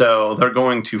 And so they're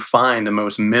going to find the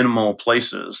most minimal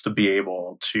places to be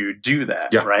able to do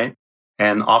that, right?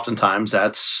 And oftentimes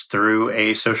that's through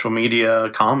a social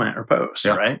media comment or post,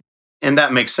 right? And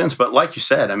that makes sense. But like you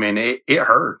said, I mean, it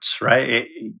hurts, right?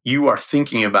 You are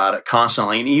thinking about it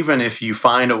constantly. And even if you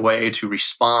find a way to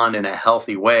respond in a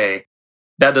healthy way,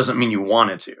 that doesn't mean you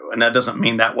wanted to. And that doesn't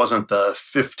mean that wasn't the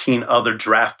 15 other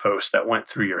draft posts that went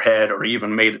through your head or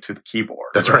even made it to the keyboard.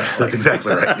 That's right. That's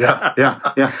exactly right.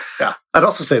 Yeah. I'd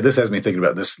also say this has me thinking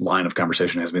about, this line of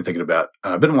conversation has me thinking about,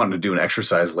 I've been wanting to do an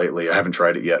exercise lately. I haven't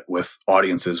tried it yet with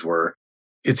audiences where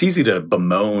it's easy to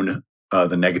bemoan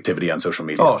the negativity on social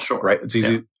media. Oh, sure. Right? It's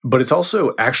easy. Yeah. But it's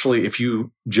also actually, if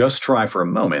you just try for a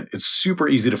moment, it's super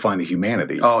easy to find the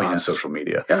humanity on social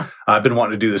media. Yeah. I've been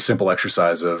wanting to do this simple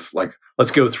exercise of like,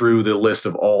 let's go through the list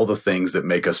of all the things that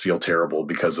make us feel terrible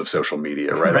because of social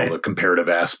media, right? All the comparative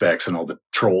aspects and all the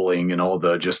trolling and all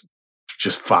the just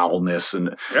foulness.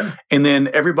 And then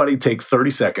everybody take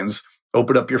 30 seconds,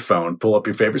 open up your phone, pull up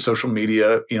your favorite social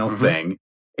media, thing.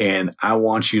 And I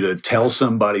want you to tell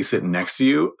somebody sitting next to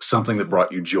you something that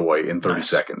brought you joy in 30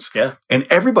 seconds. Yeah. And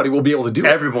everybody will be able to do it.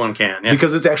 Everyone can. Yeah.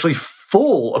 Because it's actually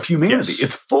full of humanity. Yes.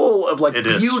 It's full of like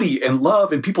beauty and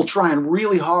love and people trying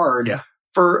really hard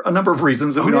for a number of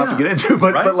reasons that we don't have to get into.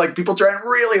 But like people trying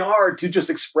really hard to just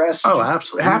express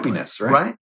absolutely happiness,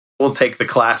 right? We'll take the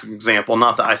classic example.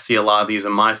 Not that I see a lot of these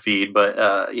in my feed,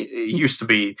 but it used to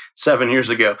be 7 years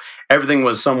ago. Everything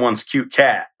was someone's cute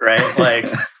cat, right? Like...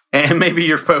 And maybe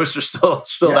your posts are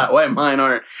still that way. Mine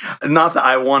aren't. Not that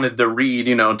I wanted to read,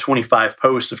 25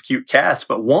 posts of cute cats,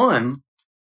 but one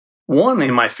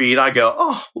in my feed, I go,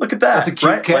 oh, look at that. That's a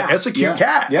cute cat. Like, that's a cute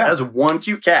cat. Yeah. That's one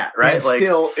cute cat, right? And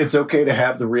still, it's okay to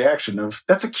have the reaction of,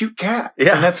 that's a cute cat.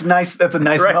 Yeah. And that's nice. That's a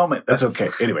nice moment. That's okay.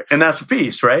 Anyway. And that's the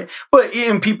piece, right? But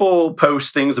people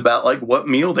post things about like what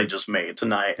meal they just made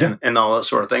tonight and all that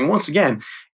sort of thing. Once again,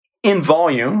 in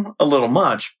volume, a little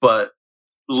much, but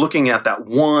looking at that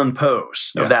one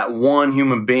post of that one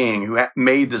human being who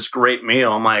made this great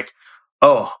meal, I'm like,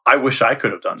 oh, I wish I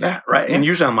could have done that, right? And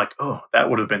usually I'm like, oh, that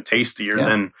would have been tastier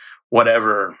than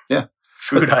whatever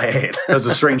food I ate. That's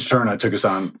a strange turn I took us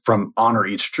on from honor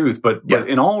each truth. But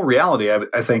in all reality,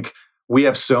 I think we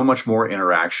have so much more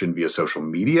interaction via social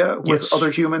media with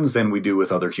other humans than we do with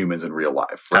other humans in real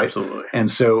life, right? Absolutely. And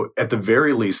so at the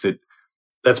very least,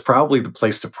 that's probably the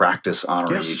place to practice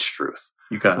honoring each truth.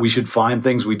 We should find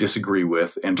things we disagree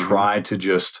with and try to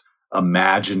just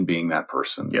imagine being that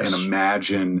person and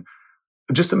imagine.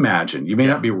 You may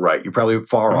not be right. You're probably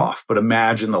far off, but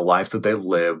imagine the life that they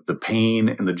live, the pain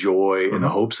and the joy and the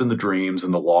hopes and the dreams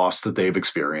and the loss that they've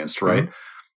experienced, right?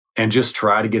 And just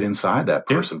try to get inside that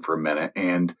person for a minute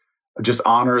and just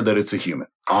honor that it's a human.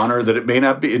 Honor that it may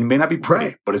not be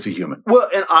pretty, but it's a human. Well,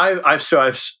 and I've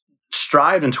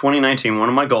strived in 2019. One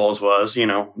of my goals was,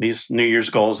 these New Year's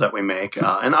goals that we make,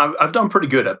 and I've done pretty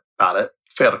good about it.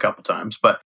 Failed a couple times,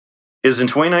 but is in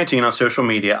 2019 on social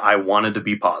media, I wanted to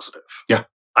be positive. Yeah,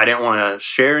 I didn't want to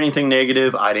share anything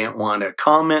negative. I didn't want to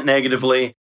comment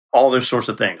negatively. All those sorts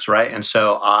of things, right? And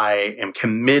so I am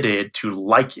committed to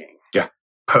liking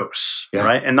posts,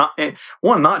 right? And not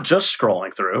just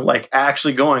scrolling through, like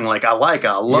actually going like, I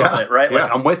love it, right? Like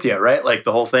I'm with you, right? Like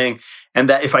the whole thing. And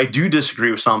that if I do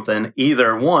disagree with something,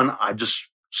 either one, I just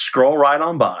scroll right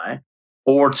on by,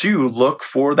 or two, look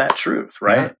for that truth,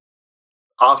 right?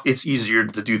 It's easier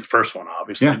to do the first one,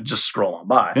 obviously, just scroll on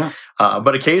by.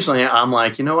 But occasionally I'm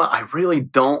like, you know what? I really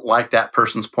don't like that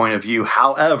person's point of view.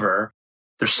 However,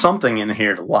 there's something in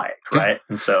here to like, right?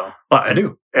 And so I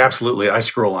do. Absolutely. I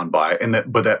scroll on by.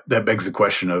 But that begs the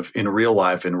question of, in real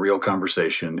life, in real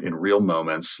conversation, in real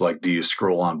moments, like, do you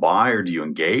scroll on by or do you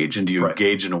engage? And do you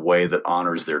engage in a way that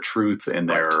honors their truth and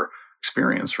their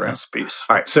experience, right? That's peace.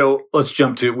 All right. So let's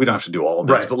jump to, we don't have to do all of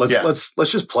this, but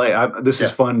let's just play. This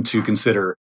is fun to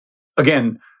consider.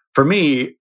 Again, for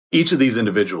me, each of these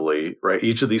individually, right?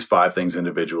 Each of these 5 things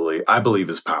individually, I believe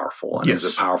is powerful and is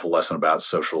a powerful lesson about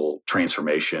social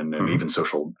transformation and even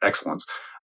social excellence.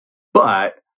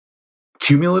 But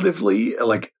cumulatively,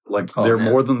 like they're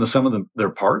more than the sum of their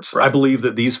parts. Right. I believe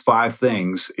that these 5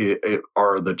 things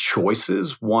are the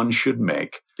choices one should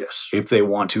make if they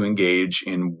want to engage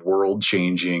in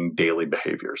world-changing daily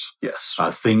behaviors.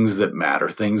 Things that matter,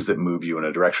 things that move you in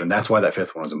a direction. That's why that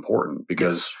 5th one is important,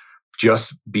 because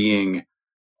just being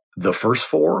the first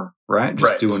 4, right?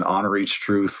 Just doing honor each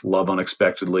truth, love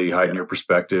unexpectedly, heighten your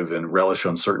perspective, and relish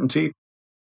uncertainty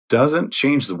doesn't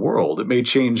change the world. It may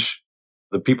change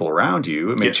the people around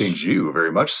you. It may change you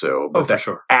very much so. But that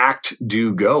act,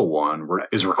 do, go one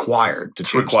is required to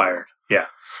change. Required, yeah.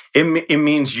 It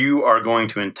means you are going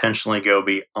to intentionally go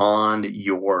beyond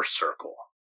your circle.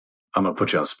 I'm going to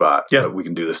put you on the spot. Yeah. We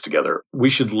can do this together. We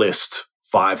should list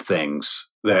 5 things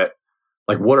that,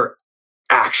 like, what are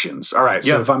actions? All right.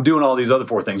 So if I'm doing all these other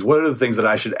 4 things, what are the things that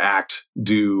I should act,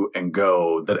 do, and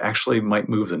go that actually might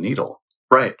move the needle?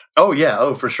 Right. Oh, yeah.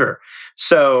 Oh, for sure.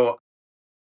 So,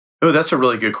 that's a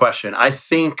really good question. I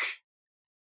think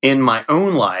in my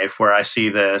own life where I see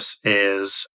this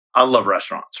is I love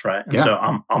restaurants, right? And so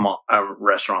I'm at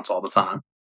restaurants all the time.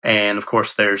 And of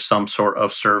course, there's some sort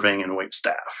of serving and wait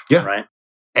staff, right?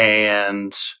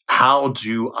 And how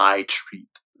do I treat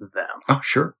them? Oh,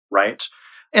 sure. Right?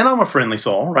 And I'm a friendly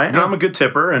soul, right? And I'm a good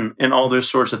tipper and all those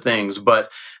sorts of things.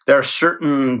 But there are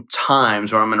certain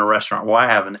times where I'm in a restaurant where I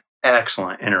have an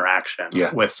excellent interaction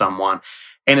with someone.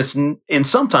 And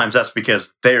sometimes that's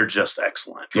because they're just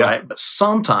excellent, right? But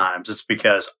sometimes it's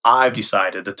because I've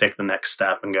decided to take the next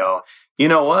step and go, you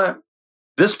know what?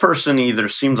 This person either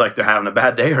seems like they're having a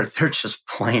bad day or they're just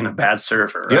plain a bad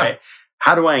server, right?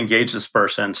 How do I engage this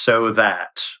person so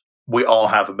that we all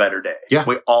have a better day?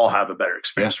 We all have a better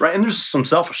experience, right? And there's some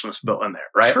selfishness built in there,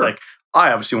 right? Like,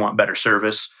 I obviously want better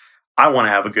service. I want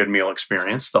to have a good meal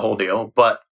experience, the whole deal.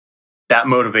 But that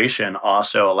motivation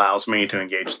also allows me to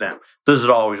engage them. Does it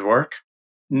always work?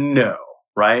 No,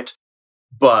 right?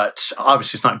 But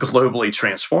obviously it's not globally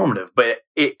transformative, but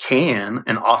it can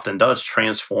and often does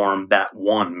transform that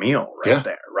one meal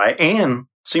there, right? And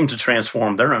seem to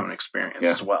transform their own experience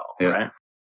as well, right?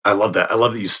 I love that. I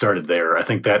love that you started there. I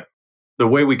think that the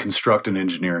way we construct and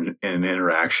engineer an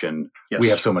interaction, we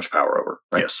have so much power over,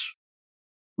 right? Yes.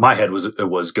 My head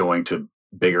was going to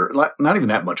bigger, not even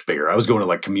that much bigger. I was going to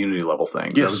like community level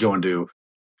things. I was going to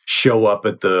show up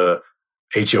at the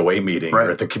HOA meeting or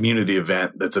at the community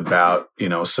event that's about,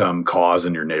 some cause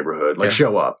in your neighborhood. Like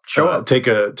show up, take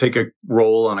a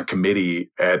role on a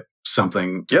committee at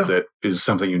something that is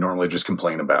something you normally just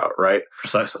complain about. Right.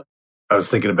 Precisely. I was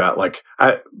thinking about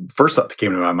first thought that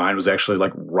came to my mind was actually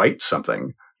like write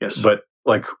something. Yes. But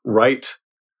like write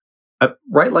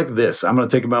like this. I'm going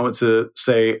to take a moment to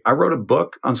say, I wrote a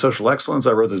book on social excellence.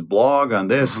 I wrote this blog on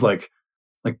this. Like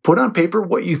put on paper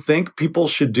what you think people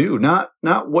should do, not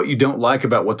what you don't like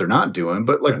about what they're not doing,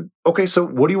 but okay, so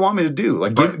what do you want me to do?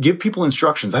 Like give people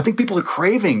instructions. I think people are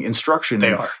craving instruction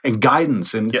and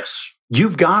guidance. And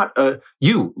you've got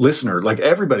you listener, like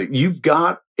everybody, you've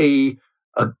got a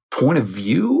point of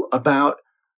view about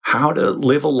how to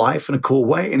live a life in a cool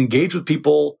way and engage with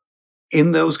people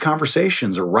in those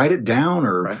conversations, or write it down,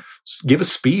 or give a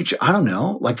speech. I don't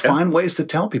know, find ways to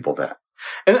tell people that.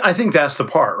 And I think that's the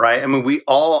part, right? I mean, we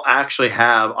all actually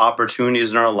have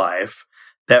opportunities in our life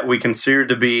that we consider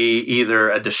to be either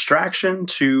a distraction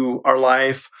to our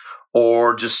life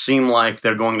or just seem like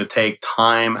they're going to take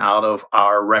time out of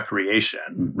our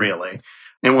recreation, really.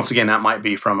 And once again, that might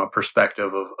be from a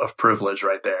perspective of privilege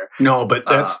right there. No, but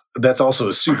that's also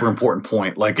a super important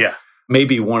point.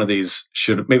 Maybe one of these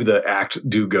maybe the act,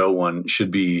 do, go one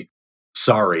should be,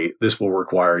 sorry, this will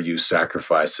require you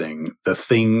sacrificing the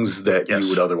things that you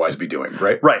would otherwise be doing,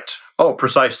 right? Right. Oh,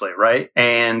 precisely, right?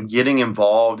 And getting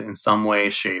involved in some way,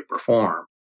 shape, or form.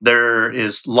 There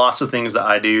is lots of things that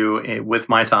I do with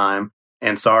my time.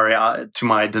 And sorry to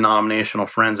my denominational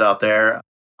friends out there,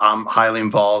 I'm highly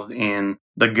involved in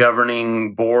the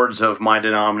governing boards of my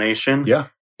denomination. Yeah.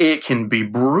 It can be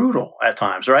brutal at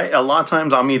times, right? A lot of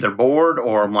times I'm either bored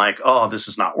or I'm like, oh, this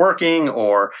is not working,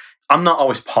 or I'm not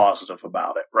always positive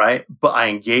about it, right? But I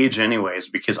engage anyways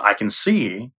because I can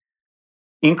see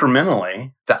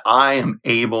incrementally that I am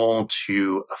able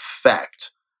to affect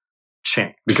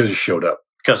change because you showed up.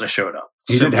 Because I showed up.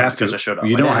 You didn't have to. Because I showed up.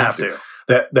 You don't have to.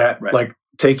 That Right. like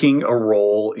taking a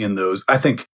role in those, I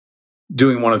think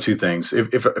doing one of two things.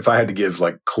 If I had to give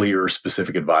like clear,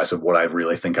 specific advice of what I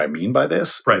really think I mean by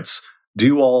this, Right. it's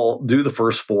do the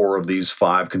first 4 of these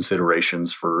 5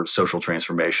 considerations for social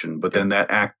transformation. But then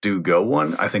that act, do, go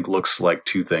one, I think looks like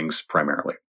 2 things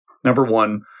primarily. Number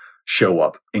 1, show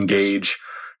up, engage,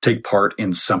 take part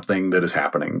in something that is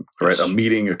happening, right? Yes. A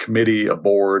meeting, a committee, a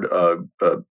board,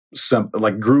 some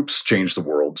like groups change the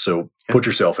world. So put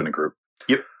yourself in a group.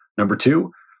 Yep. Number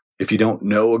 2, if you don't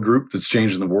know a group that's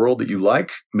changing the world that you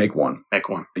like, make one. Make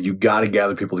one. You got to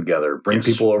gather people together, bring Yes.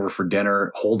 people over for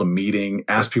dinner, hold a meeting,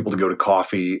 ask people to go to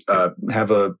coffee,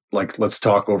 have a, like, let's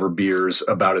talk over beers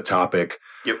about a topic.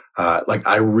 Yep. Like,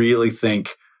 I really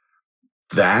think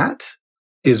that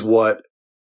is what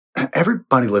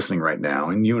everybody listening right now,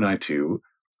 and you and I too,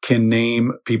 can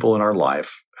name people in our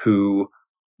life who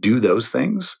do those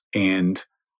things and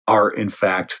are in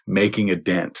fact making a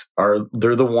dent.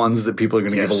 They're the ones that people are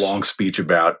going to give a Yes. long speech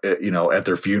about, at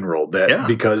their funeral, Yeah.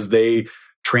 because they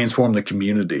transform the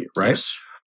community, right? Yes.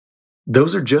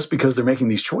 Those are just because they're making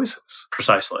these choices.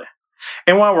 Precisely.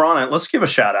 And while we're on it, let's give a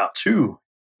shout out to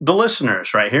the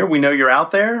listeners right here. We know you're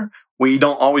out there. We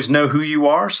don't always know who you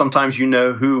are. Sometimes you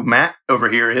know who Matt over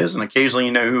here is, and occasionally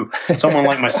you know who someone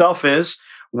like myself is.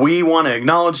 We want to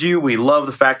acknowledge you. We love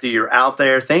the fact that you're out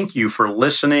there. Thank you for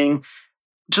listening.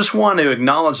 Just want to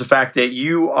acknowledge the fact that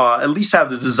you at least have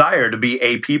the desire to be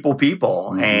a people.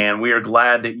 Mm-hmm. And we are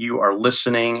glad that you are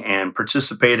listening and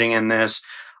participating in this.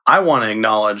 I want to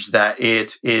acknowledge that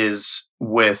it is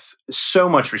with so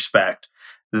much respect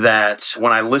that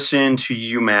when I listen to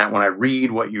you, Matt, when I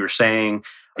read what you're saying,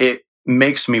 it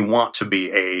makes me want to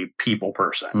be a people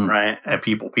person, right? A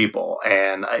people.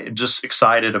 And I'm just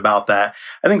excited about that.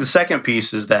 I think the second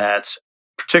piece is that,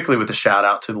 particularly with the shout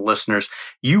out to the listeners,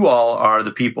 you all are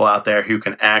the people out there who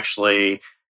can actually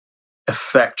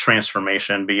affect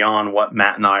transformation beyond what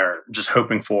Matt and I are just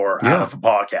hoping for out of a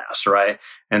podcast, right?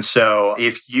 And so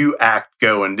if you act,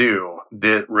 go, and do,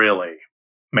 that really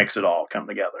makes it all come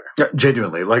together. Yeah,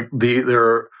 genuinely. Like there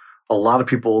are a lot of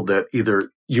people that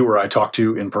either you or I talk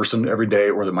to in person every day,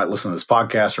 or that might listen to this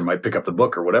podcast or might pick up the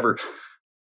book or whatever,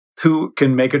 who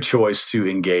can make a choice to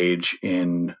engage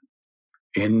in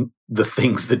the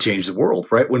things that change the world,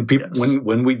 right? When people,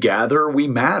 when we gather, we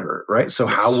matter, right? So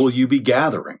how will you be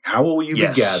gathering? How will you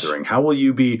be gathering? How will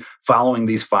you be following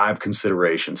these 5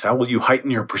 considerations? How will you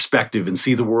heighten your perspective and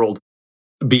see the world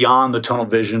beyond the tunnel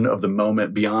vision of the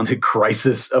moment, beyond the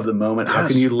crisis of the moment? How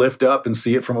can you lift up and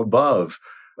see it from above?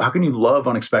 How can you love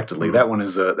unexpectedly? That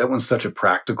one's such a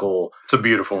practical. It's a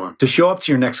beautiful one. To show up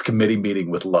to your next committee meeting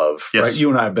with love, right? You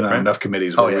and I have been on enough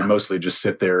committees where we mostly just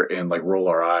sit there and like roll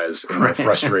our eyes and get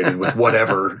frustrated with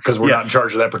whatever because we're not in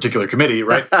charge of that particular committee,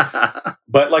 right?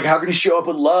 But like, how can you show up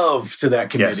with love to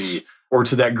that committee or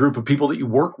to that group of people that you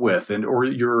work with, and or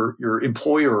your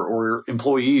employer or your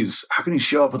employees? How can you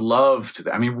show up with love to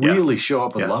that? I mean, really show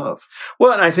up with love.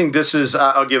 Well, and I think this is,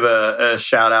 I'll give a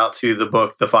shout out to the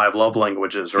book, The 5 Love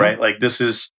Languages, right? Like this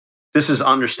is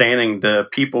understanding the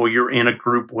people you're in a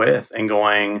group with and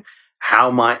going, how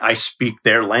might I speak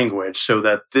their language so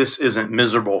that this isn't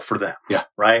miserable for them? Yeah.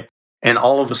 Right. And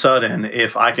all of a sudden,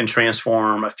 if I can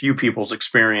transform a few people's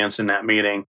experience in that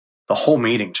meeting, the whole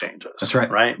meeting changes. That's right.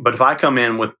 Right. But if I come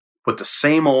in with the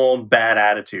same old bad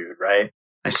attitude, right?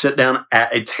 I sit down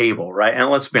at a table, right? And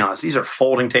let's be honest, these are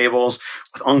folding tables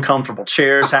with uncomfortable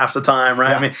chairs half the time,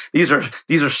 right? I mean, these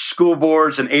are school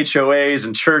boards and HOAs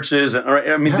and churches. And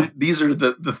I mean, these are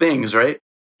the things, right?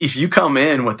 If you come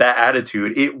in with that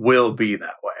attitude, it will be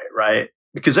that way, right?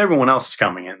 Because everyone else is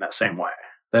coming in that same way.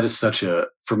 That is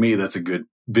for me, that's a good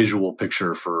visual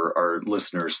picture for our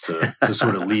listeners to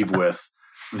sort of leave with.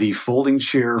 The folding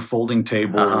chair, folding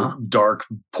table, dark,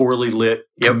 poorly lit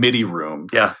committee room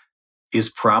is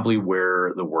probably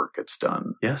where the work gets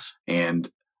done. Yes.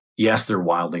 And yes, they're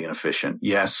wildly inefficient.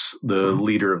 Yes, the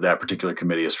leader of that particular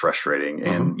committee is frustrating.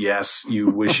 And yes, you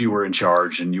wish you were in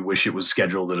charge and you wish it was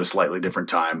scheduled at a slightly different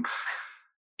time.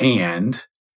 And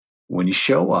when you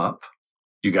show up,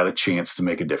 you got a chance to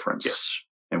make a difference. Yes.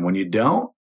 And when you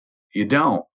don't, you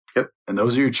don't. Yep. And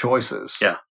those are your choices.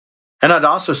 Yeah. And I'd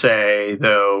also say,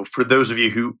 though, for those of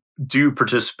you who do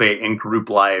participate in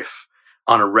group life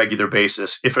on a regular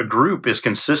basis, if a group is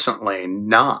consistently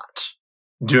not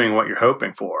doing what you're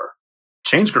hoping for,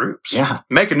 change groups. Yeah.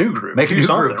 Make a new group. Make a new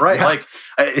something, group. right? Yeah. Like,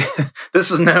 this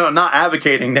is not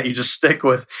advocating that you just stick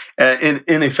with an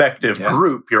ineffective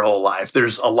group your whole life.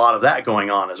 There's a lot of that going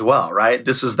on as well, right?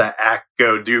 This is that act,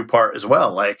 go, do part as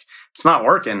well. Like, it's not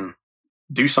working.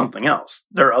 Do something else.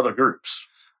 There are other groups.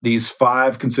 these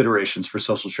 5 considerations for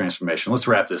social transformation. Let's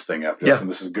wrap this thing up, Justin.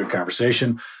 This is a good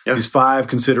conversation. Yep. These 5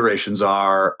 considerations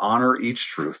are honor each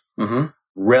truth, Mm-hmm.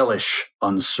 relish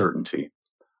uncertainty,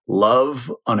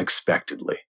 love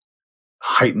unexpectedly,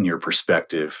 heighten your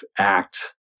perspective,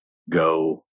 act,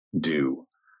 go, do.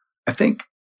 I think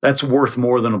that's worth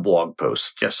more than a blog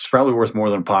post. Yes. It's probably worth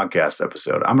more than a podcast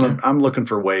episode. I'm looking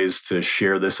for ways to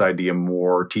share this idea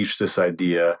more, teach this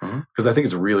idea, because I think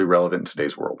it's really relevant in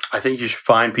today's world. I think you should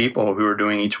find people who are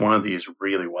doing each one of these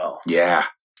really well. Yeah.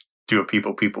 Do a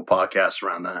people podcast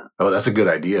around that. Oh, that's a good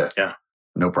idea. Yeah.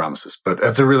 No promises, but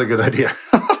that's a really good idea.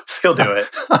 He'll do it.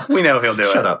 We know he'll do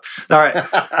it. Shut up. All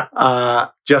right.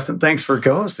 Justin, thanks for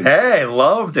co-hosting. Hey,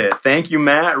 loved it. Thank you,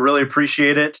 Matt. Really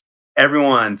appreciate it.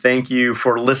 Everyone, thank you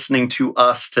for listening to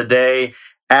us today.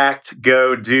 Act,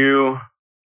 go, do,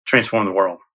 transform the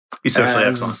world. Be socially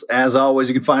excellent. As always,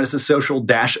 you can find us at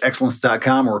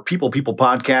social-excellence.com or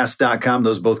peoplepodcast.com.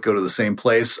 Those both go to the same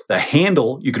place. The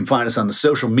handle, you can find us on the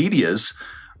social medias,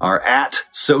 are at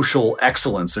Social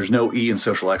Excellence. There's no E in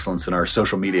Social Excellence in our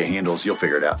social media handles. You'll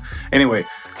figure it out. Anyway,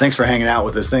 thanks for hanging out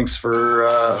with us. Thanks for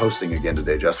hosting again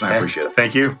today, Justin. I appreciate it.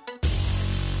 Thank you.